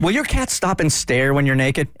jarring. Will your cat stop and stare when you're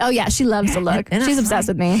naked? Oh, yeah, she loves the look. She's obsessed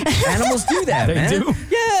with me. Animals do that, They man. do?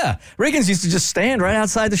 Yeah. Riggins used to just stand right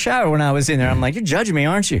outside the shower when I was in there. I'm like, you're judging me,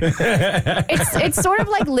 aren't you? It's sort of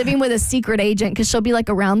like living with a secret agent because she'll be like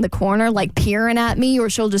around the corner, like peering at me, or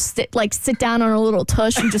she'll just sit down on her little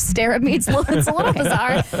tush and just stare at me. It's a little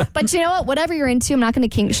bizarre. But you know what? Whatever you're into, I'm not going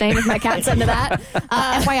to kink shame if my cat's into that.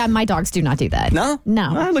 FYI, my dogs do not do that. No?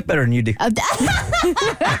 No. I look better than you do. You got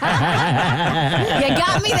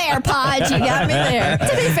me there, Podge. You got me there.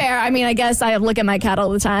 To be fair, I mean, I guess I look at my cat all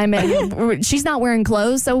the time, and she's not wearing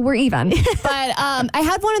clothes, so we're even. But I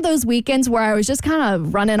had one of those weekends where I was just kind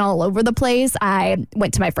of running all over the place. I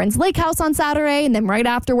went to my friend's lake house on Saturday, and then right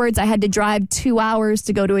afterwards, I had to drive 2 hours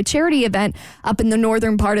to go to a charity event up in the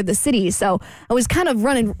northern part of the city. So I was kind of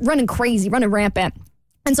running crazy, running rampant.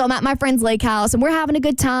 And so I'm at my friend's lake house, and we're having a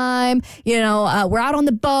good time. You know, we're out on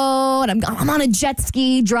the boat. I'm on a jet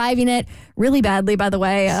ski, driving it really badly, by the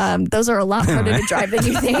way. Those are a lot harder to drive than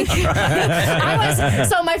you think.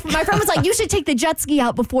 So my friend was like, you should take the jet ski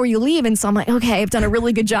out before you leave. And so I'm like, okay, I've done a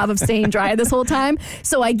really good job of staying dry this whole time.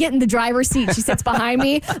 So I get in the driver's seat. She sits behind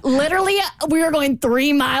me. Literally, we were going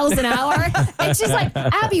 3 miles an hour. And she's like,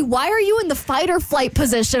 Abby, why are you in the fight or flight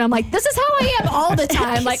position? I'm like, this is how I am all the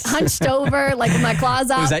time. Like hunched over, like with my claws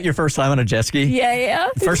out. Was that your first time on a jet ski? Yeah.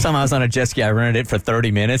 First time I was on a jet ski, I rented it for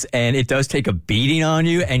 30 minutes, and it does take a beating on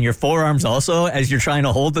you and your forearms also as you're trying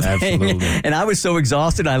to hold the thing. And I was so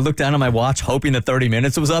exhausted, I looked down at my watch hoping that 30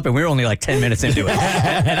 minutes was up, and we were only like 10 minutes into it.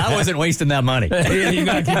 And I wasn't wasting that money. You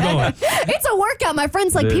gotta keep going. It's a workout. My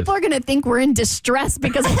friend's like, people are going to think we're in distress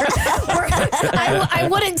because I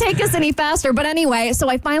wouldn't take us any faster. But anyway, so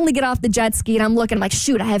I finally get off the jet ski, and I'm looking, I'm like,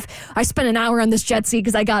 shoot, I spent an hour on this jet ski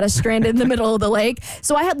because I got us stranded in the middle of the lake.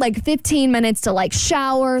 So I had like 15 minutes to like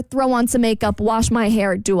shower, throw on some makeup, wash my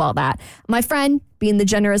hair, do all that. My friend, being the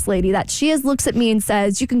generous lady that she is, looks at me and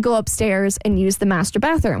says, you can go upstairs and use the master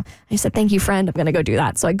bathroom. I said, thank you, friend. I'm going to go do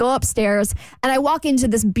that. So I go upstairs and I walk into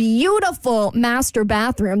this beautiful master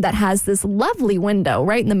bathroom that has this lovely window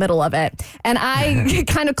right in the middle of it. And I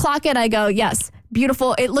kind of clock it. I go, yes.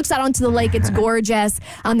 Beautiful. It looks out onto the lake. It's gorgeous.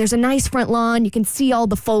 There's a nice front lawn. You can see all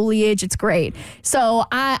the foliage. It's great. So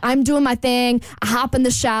I'm doing my thing. I hop in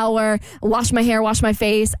the shower, wash my hair, wash my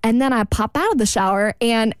face, and then I pop out of the shower,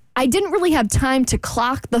 and I didn't really have time to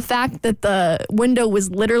clock the fact that the window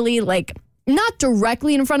was literally like not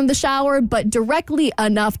directly in front of the shower, but directly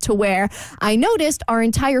enough to where I noticed our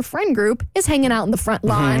entire friend group is hanging out in the front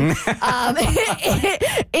lawn.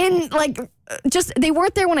 In like, just, they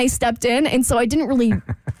weren't there when I stepped in. And so I didn't really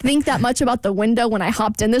think that much about the window when I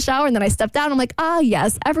hopped in the shower. And then I stepped out. I'm like,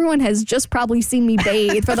 yes, everyone has just probably seen me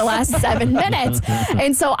bathe for the last 7 minutes.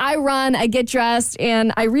 And so I run, I get dressed,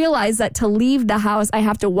 and I realize that to leave the house, I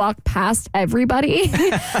have to walk past everybody.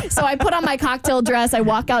 So I put on my cocktail dress. I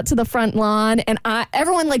walk out to the front lawn, and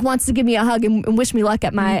everyone like wants to give me a hug and wish me luck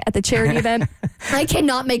at the charity event. I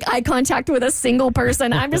cannot make eye contact with a single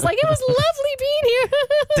person. I'm just like, it was lovely being here.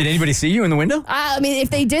 Did anybody see you in the window? I mean, if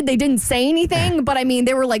they did, they didn't say anything. But I mean,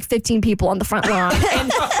 there were like 15 people on the front lawn.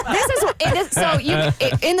 And so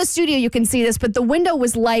in the studio you can see this, but the window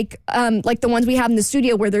was like the ones we have in the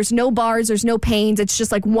studio where there's no bars, there's no panes. It's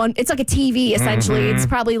just like one. It's like a TV essentially. It's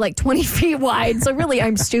probably like 20 feet wide. So really,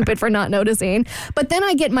 I'm stupid for not noticing. But then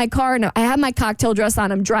I get in my car and I have my cocktail dress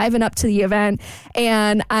on. I'm driving up to the event,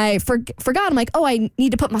 and I forgot. I'm like, I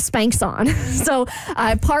need to put my Spanx on. So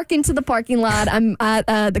I park into the parking lot. I'm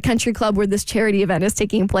at the country club where this charity event is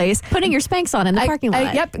taking place. Putting your Spanx on in the parking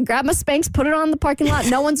lot. Yep, grab my Spanx, put it on in the parking lot.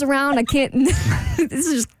 No one's around. I can't. This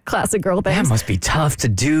is just classic girl things. That must be tough to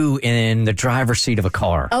do in the driver's seat of a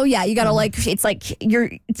car. Oh yeah, you gotta it's like you're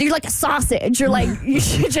like a sausage. You're like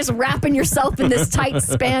you're just wrapping yourself in this tight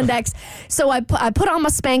spandex. So I put on my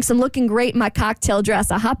Spanx. I'm looking great in my cocktail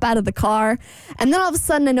dress. I hop out of the car, and then all of a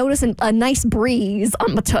sudden I notice a nice breeze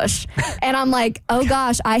on my tush, and I'm like, oh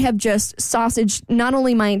gosh, I have just sausaged not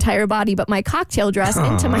only my entire body but my cocktail dress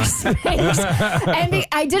into my Spanx. And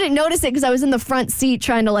I didn't notice it because I was in the front seat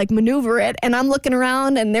trying to like maneuver it, and I'm looking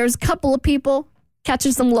around, and there's a couple of people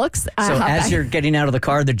catching some looks. So as you're getting out of the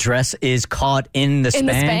car, the dress is caught in the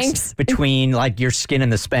Spanx between like your skin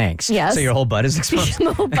and the Spanx. Yes. So your whole butt is exposed.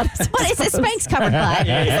 But it's a Spanx covered butt.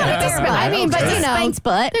 I mean, but you know, Spanx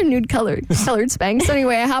butt. They're nude colored Spanx. So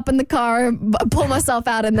anyway, I hop in the car, pull myself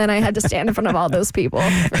out, and then I had to stand in front of all those people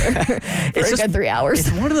for a good 3 hours.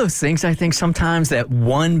 It's one of those things, I think, sometimes that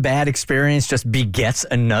one bad experience just begets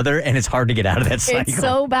another, and it's hard to get out of that cycle. It's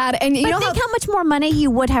so bad. And you know think how much more money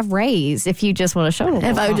you would have raised if you just would have shown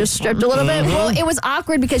if I would just stripped a little bit. Well, it was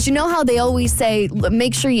awkward because you know how they always say,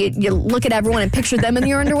 make sure you look at everyone and picture them in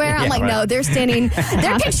your underwear? I'm like, no, they're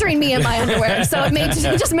picturing me in my underwear. So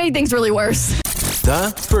it just made things really worse.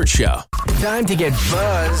 The Burt Show. Time to get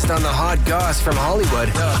buzzed on the hot goss from Hollywood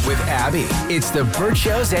with Abby. It's the Burt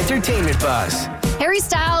Show's entertainment buzz. Harry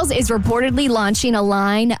Styles is reportedly launching a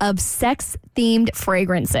line of sex-themed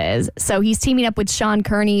fragrances. So he's teaming up with Sean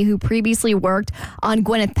Kearney, who previously worked on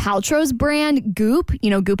Gwyneth Paltrow's brand, Goop.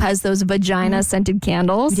 You know, Goop has those vagina-scented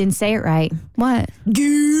candles. You didn't say it right. What?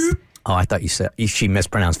 Goop. Oh, I thought she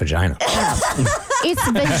mispronounced vagina. It's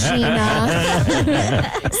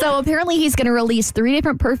vagina. So apparently he's going to release 3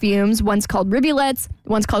 different perfumes. One's called Rivulets,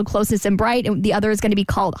 one's called Closeness and Bright, and the other is going to be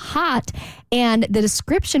called Hot. And the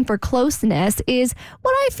description for Closeness is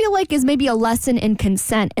what I feel like is maybe a lesson in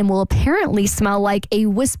consent and will apparently smell like a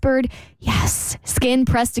whispered yes, skin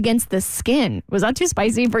pressed against the skin. Was that too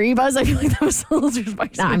spicy for you, Buzz? I feel like that was a little too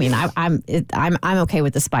spicy. No, I mean, I'm okay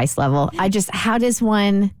with the spice level.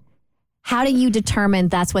 How do you determine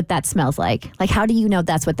that's what that smells like? Like, how do you know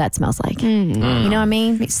that's what that smells like? You know what I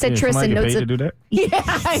mean? Citrus and notes to do that?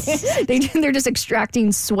 Yeah, they're just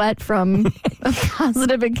extracting sweat from a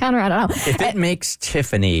positive encounter. I don't know. If it makes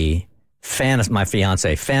Tiffany, my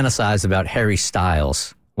fiance, fantasize about Harry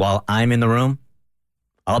Styles while I'm in the room,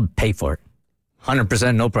 I'll pay for it.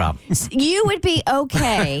 100%, no problem. You would be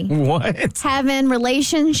okay. What? Having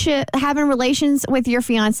relations with your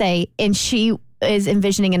fiance, and she is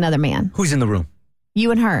envisioning another man. Who's in the room? You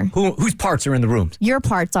and her. Whose parts are in the room? Your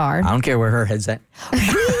parts are. I don't care where her head's at.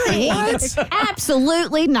 Really? What?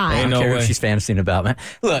 Absolutely not. I don't care what she's fantasizing about, man.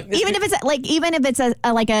 Look, even if it's a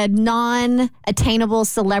non-attainable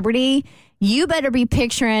celebrity, you better be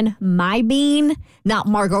picturing my bean, not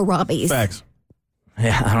Margot Robbie's. Facts.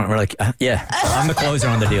 Yeah, I don't really. I'm the closer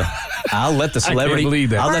on the deal. I'll let the celebrity. I can't believe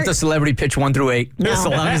that. I'll let the celebrity pitch 1 through 8. No. So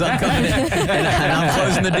long as I'm coming in and I'm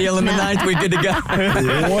closing the deal in the 9th, we're good to go.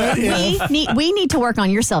 We need to work on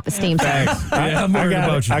your self-esteem. I'm worried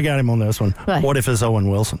about you. I got him on this one. What if it's Owen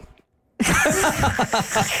Wilson?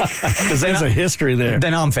 Because there's a history there.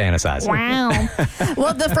 Then I'm fantasizing. Wow.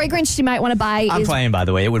 Well, the fragrance she might want to buy I'm is... playing, by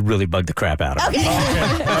the way. It would really bug the crap out of me. All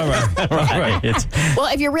right. Well,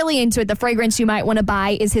 if you're really into it, the fragrance you might want to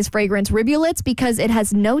buy is his fragrance Rivulets because it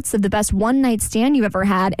has notes of the best one-night stand you've ever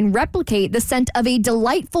had and replicate the scent of a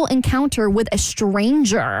delightful encounter with a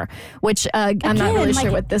stranger, which I'm not really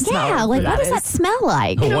sure what this smells. Yeah, what does that smell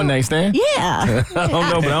like? A one-night stand? Yeah. I don't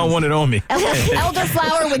know, but I don't want it on me.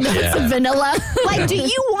 Elderflower with notes of vanilla. Like, do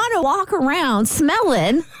you want to walk around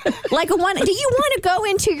smelling like a one? Do you want to go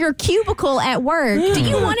into your cubicle at work? Do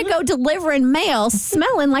you want to go delivering mail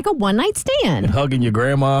smelling like a one night stand? Hugging your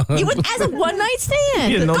grandma. You would as a one night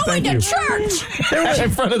stand. Yeah, no, going thank to you. church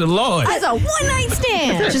in front of the Lord. as a one night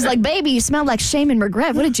stand. She's like, baby, you smell like shame and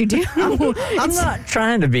regret. What did you do? I'm not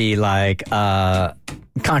trying to be like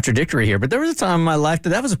contradictory here, but there was a time in my life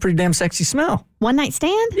that was a pretty damn sexy smell. One night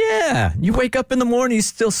stand? Yeah. You wake up in the morning, you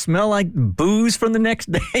still smell like booze from the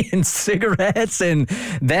next day and cigarettes. And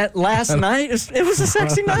that last night, it was a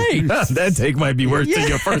sexy night. That take might be worse than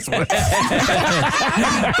your first one. But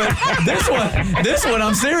this one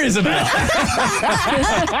I'm serious about.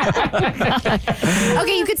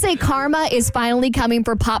 Okay, you could say karma is finally coming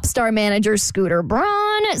for pop star manager Scooter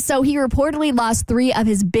Braun. So he reportedly lost 3 of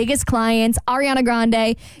his biggest clients, Ariana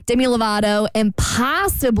Grande, Demi Lovato, and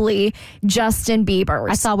possibly Justin Bieber.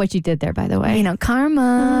 I saw what you did there, by the way. You know,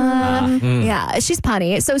 karma. Yeah, she's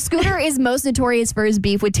punny. So Scooter is most notorious for his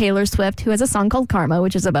beef with Taylor Swift, who has a song called Karma,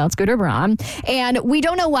 which is about Scooter Braun. And we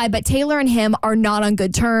don't know why, but Taylor and him are not on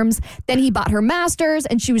good terms. Then he bought her masters,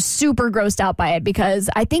 and she was super grossed out by it because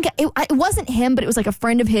I think it wasn't him, but it was like a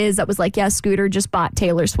friend of his that was like, yeah, Scooter just bought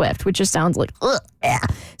Taylor Swift, which just sounds like, ugh.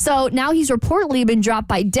 So now he's reportedly been dropped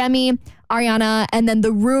by Demi, Ariana, and then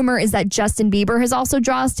the rumor is that Justin Bieber has also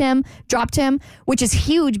dropped him, which is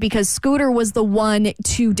huge because Scooter was the one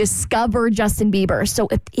to discover Justin Bieber. So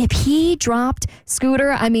if he dropped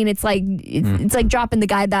Scooter, I mean, it's like dropping the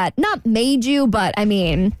guy that not made you, but I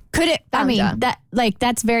mean, could it? I mean,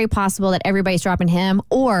 that's very possible that everybody's dropping him,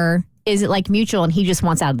 or is it like mutual and he just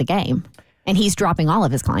wants out of the game? and he's dropping all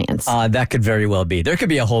of his clients. That could very well be. There could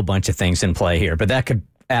be a whole bunch of things in play here, but that could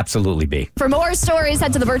absolutely be. For more stories,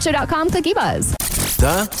 head to thebirdshow.com, Cookie Buzz.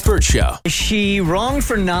 The Burt Show. Is she wrong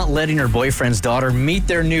for not letting her boyfriend's daughter meet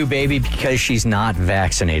their new baby because she's not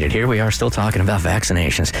vaccinated? Here we are still talking about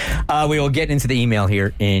vaccinations. We will get into the email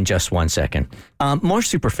here in just 1 second. More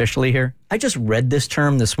superficially here, I just read this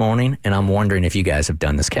term this morning, and I'm wondering if you guys have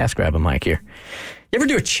done this. Cass, grab a mic here. You ever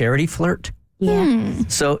do a charity flirt? Yeah.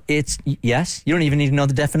 So it's, yes, you don't even need to know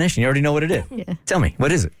the definition. You already know what it is. Yeah. Tell me,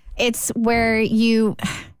 what is it? It's where you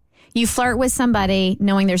flirt with somebody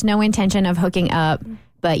knowing there's no intention of hooking up,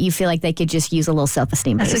 but you feel like they could just use a little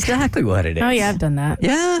self-esteem boost. That's exactly what it is. Oh, yeah, I've done that.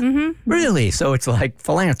 Yeah? Mm-hmm. Really? So it's like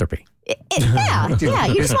philanthropy. Yeah. You just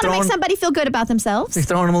want to make throwing- somebody feel good about themselves. You're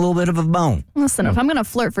throwing them a little bit of a bone. Listen, if I'm going to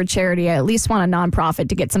flirt for charity, I at least want a nonprofit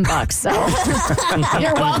to get some bucks. So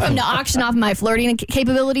you're welcome to auction off my flirting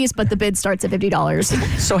capabilities, but the bid starts at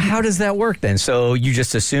 $50. So how does that work then? So you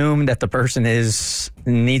just assume that the person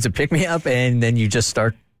needs a pick-me-up, and then you just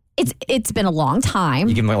start. It's been a long time.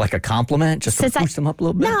 You give them like a compliment just to boost them up a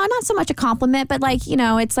little bit? No, not so much a compliment, but like,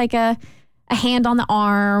 it's like a hand on the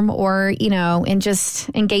arm or, and just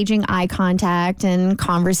engaging eye contact and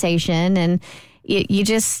conversation. And you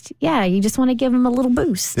just want to give them a little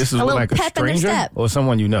boost. This is a little like a pep in their stranger step. or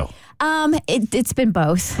someone you know? It's been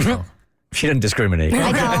both. She doesn't discriminate.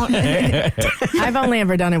 I don't. I've only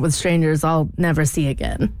ever done it with strangers I'll never see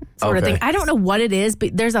again, sort of Okay. thing. I don't know what it is,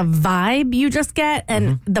 but there's a vibe you just get,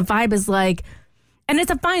 and the vibe is like, and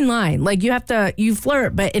it's a fine line. Like you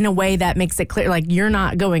flirt, but in a way that makes it clear, like you're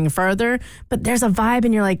not going further, but there's a vibe,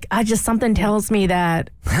 and you're like, something tells me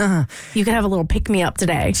that you could have a little pick me up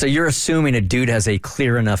today. So you're assuming a dude has a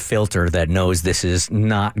clear enough filter that knows this is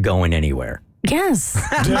not going anywhere. Yes.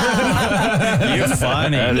 You're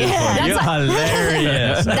funny. Yeah. You're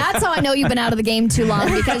hilarious. That's how I know you've been out of the game too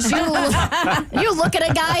long, because you look at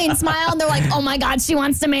a guy and smile and they're like, oh my God, she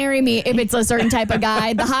wants to marry me. If it's a certain type of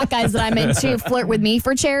guy, the hot guys that I'm into flirt with me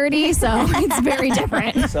for charity. So it's very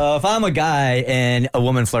different. So if I'm a guy and a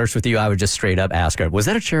woman flirts with you, I would just straight up ask her, was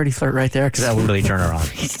that a charity flirt right there? Because that would really turn her on.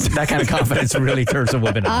 That kind of confidence really turns a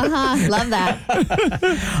woman on. Love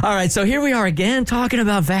that. All right, so here we are again talking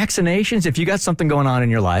about vaccinations. If you got something going on in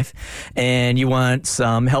your life and you want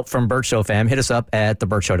some help from Burt Show fam, hit us up at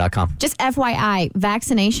thebirdshow.com. Just FYI,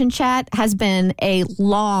 vaccination chat has been a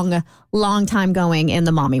long time going in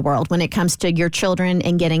the mommy world when it comes to your children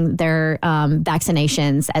and getting their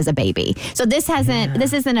vaccinations as a baby. So this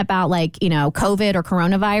isn't about like, COVID or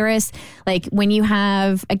coronavirus. Like when you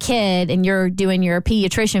have a kid and you're doing your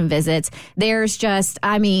pediatrician visits, there's just,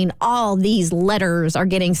 all these letters are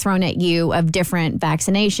getting thrown at you of different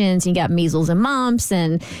vaccinations. You got measles and mumps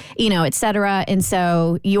and, et cetera. And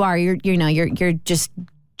so you're just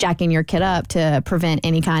jacking your kid up to prevent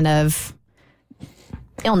any kind of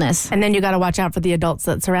illness. And then you got to watch out for the adults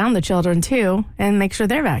that surround the children too and make sure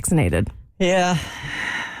they're vaccinated. Yeah.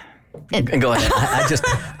 Go ahead.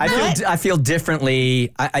 I feel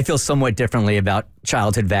differently. I feel somewhat differently about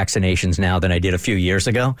childhood vaccinations now than I did a few years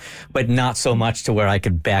ago, but not so much to where I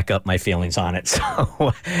could back up my feelings on it.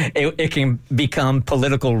 So it can become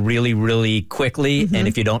political really, really quickly. Mm-hmm. And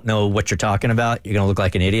if you don't know what you're talking about, you're going to look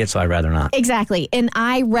like an idiot. So I'd rather not. Exactly. And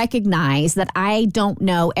I recognize that I don't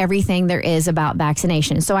know everything there is about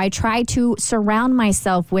vaccination. So I try to surround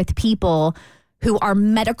myself with people who are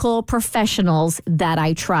medical professionals that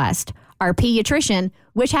I trust. Our pediatrician,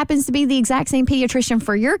 which happens to be the exact same pediatrician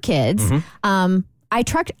for your kids, I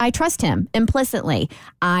trust him implicitly.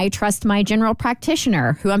 I trust my general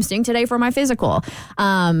practitioner, who I'm seeing today for my physical.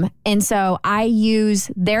 And so I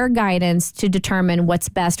use their guidance to determine what's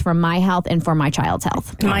best for my health and for my child's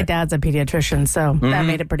health. My dad's a pediatrician, so that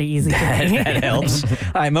made it pretty easy for me. That helps.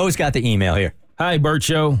 All right, Mo's got the email here. Hi, Burt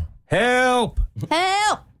Show. Help!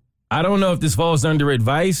 Help! I don't know if this falls under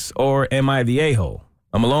advice or am I the a-hole?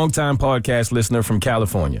 I'm a longtime podcast listener from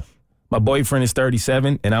California. My boyfriend is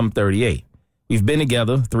 37 and I'm 38. We've been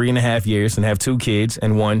together 3.5 years and have 2 kids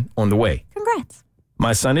and 1 on the way. Congrats.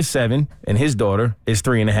 My son is 7 and his daughter is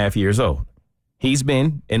 3.5 years old. He's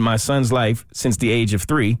been in my son's life since the age of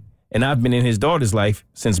 3, and I've been in his daughter's life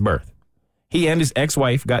since birth. He and his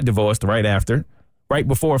ex-wife got divorced right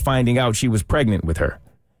before finding out she was pregnant with her.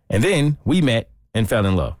 And then we met and fell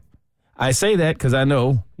in love. I say that because I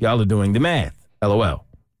know y'all are doing the math. LOL.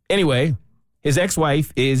 Anyway, his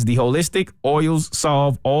ex-wife is the holistic, oils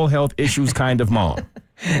solve all health issues kind of mom.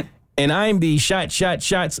 And I'm the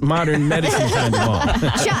shots, modern medicine kind of mom.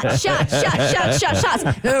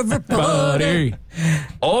 Shots. Everybody.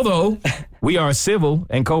 Although we are civil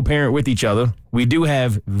and co-parent with each other, we do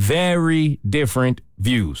have very different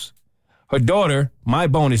views. Her daughter, my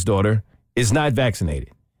bonus daughter, is not vaccinated.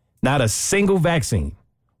 Not a single vaccine,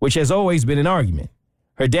 which has always been an argument.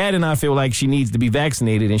 Her dad and I feel like she needs to be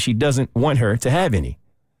vaccinated and she doesn't want her to have any.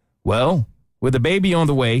 Well, with a baby on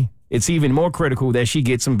the way, it's even more critical that she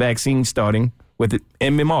get some vaccines starting with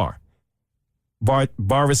MMR,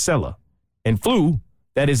 varicella, and flu.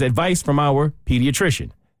 That is advice from our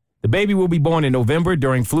pediatrician. The baby will be born in November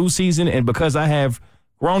during flu season, and because I have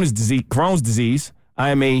Crohn's disease, I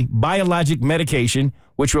am a biologic medication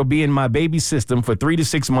which will be in my baby's system for 3 to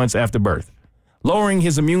 6 months after birth, lowering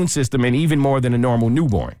his immune system and even more than a normal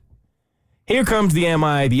newborn. Here comes the am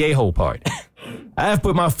I the a-hole part. I have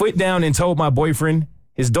put my foot down and told my boyfriend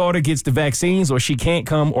his daughter gets the vaccines or she can't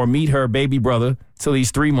come or meet her baby brother till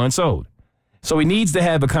he's 3 months old. So he needs to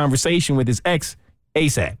have a conversation with his ex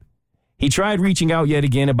ASAP. He tried reaching out yet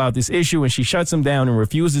again about this issue and she shuts him down and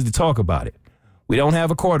refuses to talk about it. We don't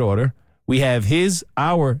have a court order. We have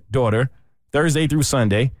our daughter, Thursday through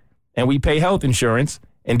Sunday, and we pay health insurance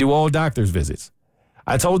and do all doctor's visits.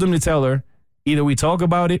 I told him to tell her either we talk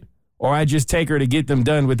about it or I just take her to get them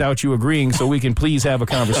done without you agreeing so we can please have a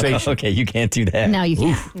conversation. Okay, you can't do that. No, you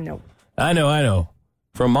can't. No. I know.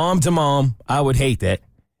 From mom to mom, I would hate that.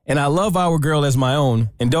 And I love our girl as my own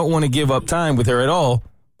and don't want to give up time with her at all,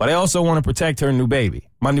 but I also want to protect my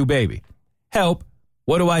new baby. Help.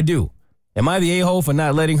 What do I do? Am I the a-hole for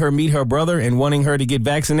not letting her meet her brother and wanting her to get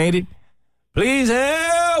vaccinated? Please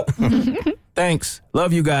help. Thanks.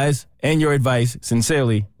 Love you guys and your advice.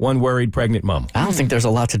 Sincerely, one worried pregnant mom. I don't think there's a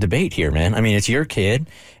lot to debate here, man. I mean, it's your kid.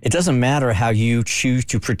 It doesn't matter how you choose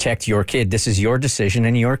to protect your kid. This is your decision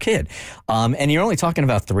and your kid. And you're only talking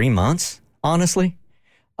about 3 months, honestly.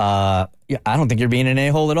 I don't think you're being an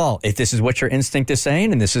a-hole at all. If this is what your instinct is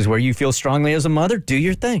saying and this is where you feel strongly as a mother, do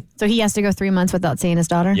your thing. So he has to go 3 months without seeing his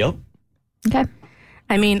daughter? Yep. Okay.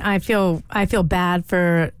 I mean, I feel bad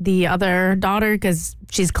for the other daughter because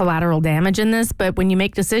she's collateral damage in this. But when you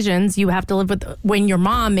make decisions, you have to live with. When your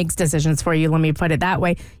mom makes decisions for you, let me put it that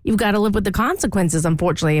way, you've got to live with the consequences.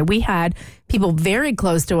 Unfortunately, we had people very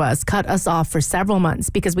close to us cut us off for several months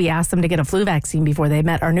because we asked them to get a flu vaccine before they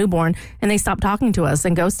met our newborn, and they stopped talking to us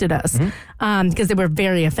and ghosted us because they were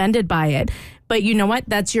very offended by it. But you know what?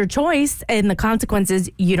 That's your choice. And the consequences,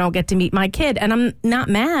 you don't get to meet my kid. And I'm not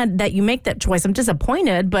mad that you make that choice. I'm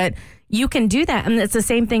disappointed, but you can do that. And it's the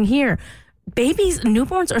same thing here.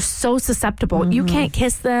 Newborns are so susceptible. You can't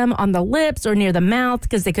kiss them on the lips or near the mouth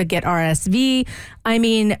because they could get RSV. I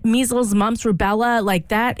mean, measles, mumps, rubella, like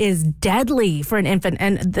that is deadly for an infant.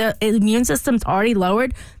 And the immune system's already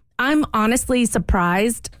lowered. I'm honestly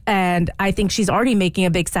surprised, and I think she's already making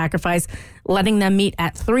a big sacrifice letting them meet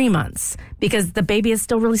at 3 months because the baby is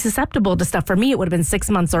still really susceptible to stuff. For me, it would have been 6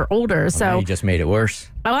 months or older. So you just made it worse.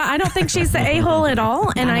 I don't think she's the a-hole at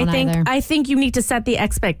all. And I think you need to set the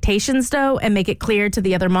expectations, though, and make it clear to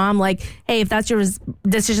the other mom, like, hey, if that's your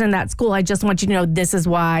decision in that school, I just want you to know this is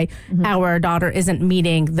why our daughter isn't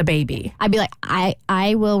meeting the baby. I'd be like,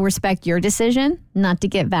 I will respect your decision not to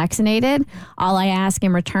get vaccinated. All I ask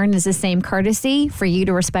in return is the same courtesy for you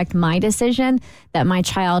to respect my decision that my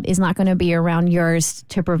child is not going to be around yours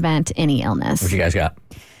to prevent any illness. What you guys got?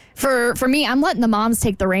 For me, I'm letting the moms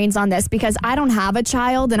take the reins on this because I don't have a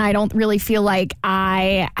child and I don't really feel like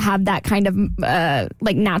I have that kind of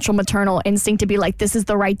like natural maternal instinct to be like, this is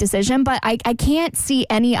the right decision. But I can't see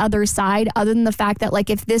any other side other than the fact that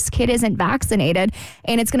like if this kid isn't vaccinated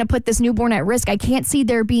and it's going to put this newborn at risk, I can't see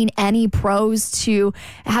there being any pros to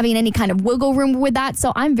having any kind of wiggle room with that.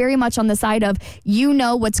 So I'm very much on the side of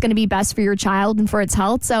what's going to be best for your child and for its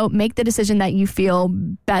health. So make the decision that you feel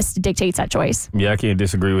best dictates that choice. Yeah, I can't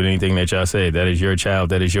disagree with anything that y'all say. That is your child.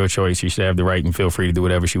 That is your choice. She should have the right and feel free to do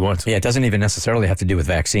whatever she wants. Yeah, it doesn't even necessarily have to do with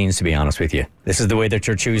vaccines, to be honest with you. This is the way that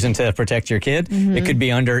you're choosing to protect your kid. It could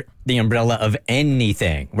be under the umbrella of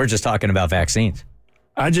anything. We're just talking about vaccines.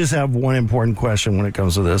 I just have one important question when it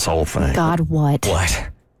comes to this whole thing. God, what? What?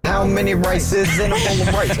 How many rices in a bowl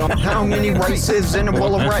of rice? How many rices in a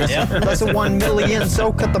bowl of rice? Less than 1 million,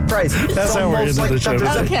 so cut the price. That's how we're into the show.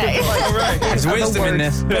 Okay. All right. There's wisdom in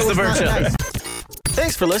this. That's the Burt Show.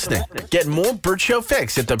 Thanks for listening. Get more Burt Show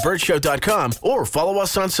fix at thebirdshow.com or follow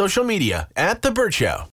us on social media @The Burt Show.